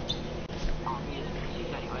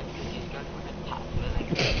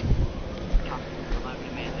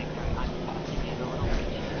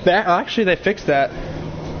 Actually, they fixed that.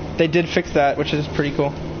 They did fix that, which is pretty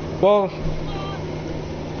cool. Well,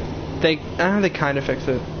 they kind of fixed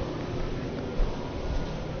it.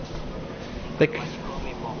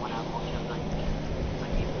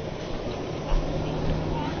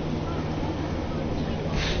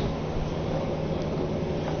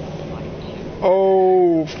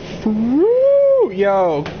 Oh,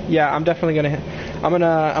 yo, yeah, I'm definitely gonna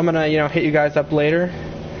I'm gonna you know hit you guys up later,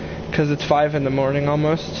 cause it's 5 in the morning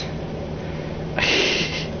almost.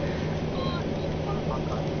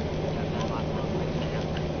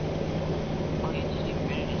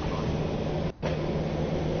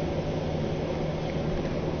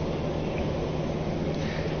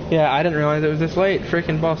 Yeah, I didn't realize it was this late.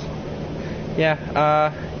 Freaking boss.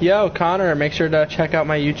 Yeah, yo, Connor, make sure to check out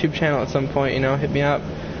my YouTube channel at some point, you know, hit me up.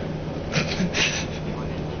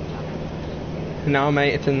 No,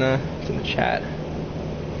 mate, it's in the chat.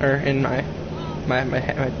 Or in my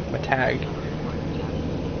tag.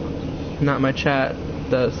 Not my chat,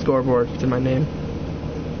 the scoreboard, it's in my name.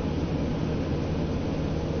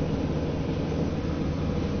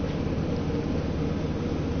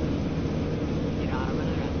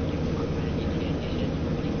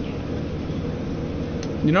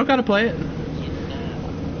 You don't gotta play it.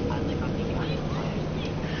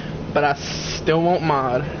 But I still won't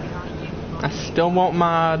mod. I still won't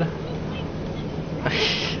mod.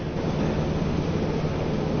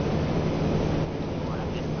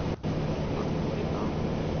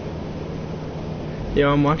 Yo,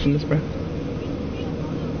 I'm watching this, bro.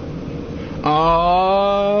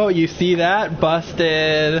 Oh, you see that?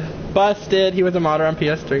 Busted. Busted. He was a modder on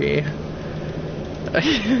PS3.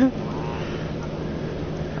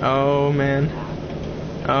 Oh man.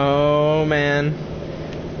 Oh man.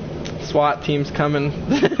 SWAT team's coming.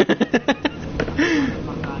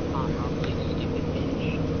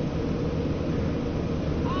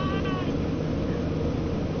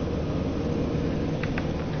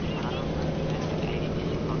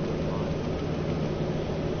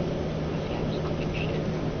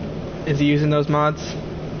 Is he using those mods?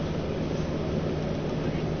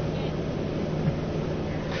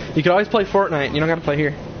 You can always play Fortnite. You don't gotta play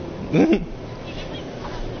here.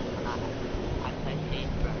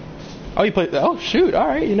 Oh, you play? Oh, shoot! All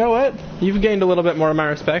right. You know what? You've gained a little bit more of my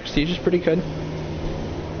respect. Siege is pretty good.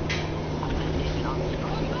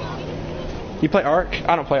 You play Ark?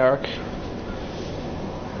 I don't play Ark.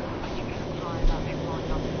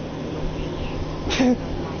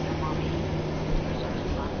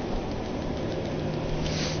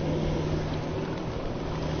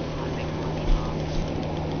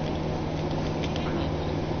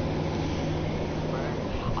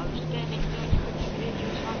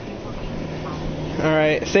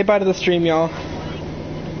 Alright, say bye to the stream, y'all.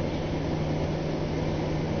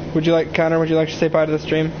 Would you like, Connor, would you like to say bye to the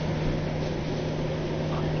stream?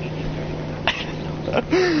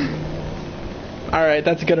 Alright,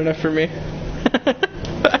 that's good enough for me.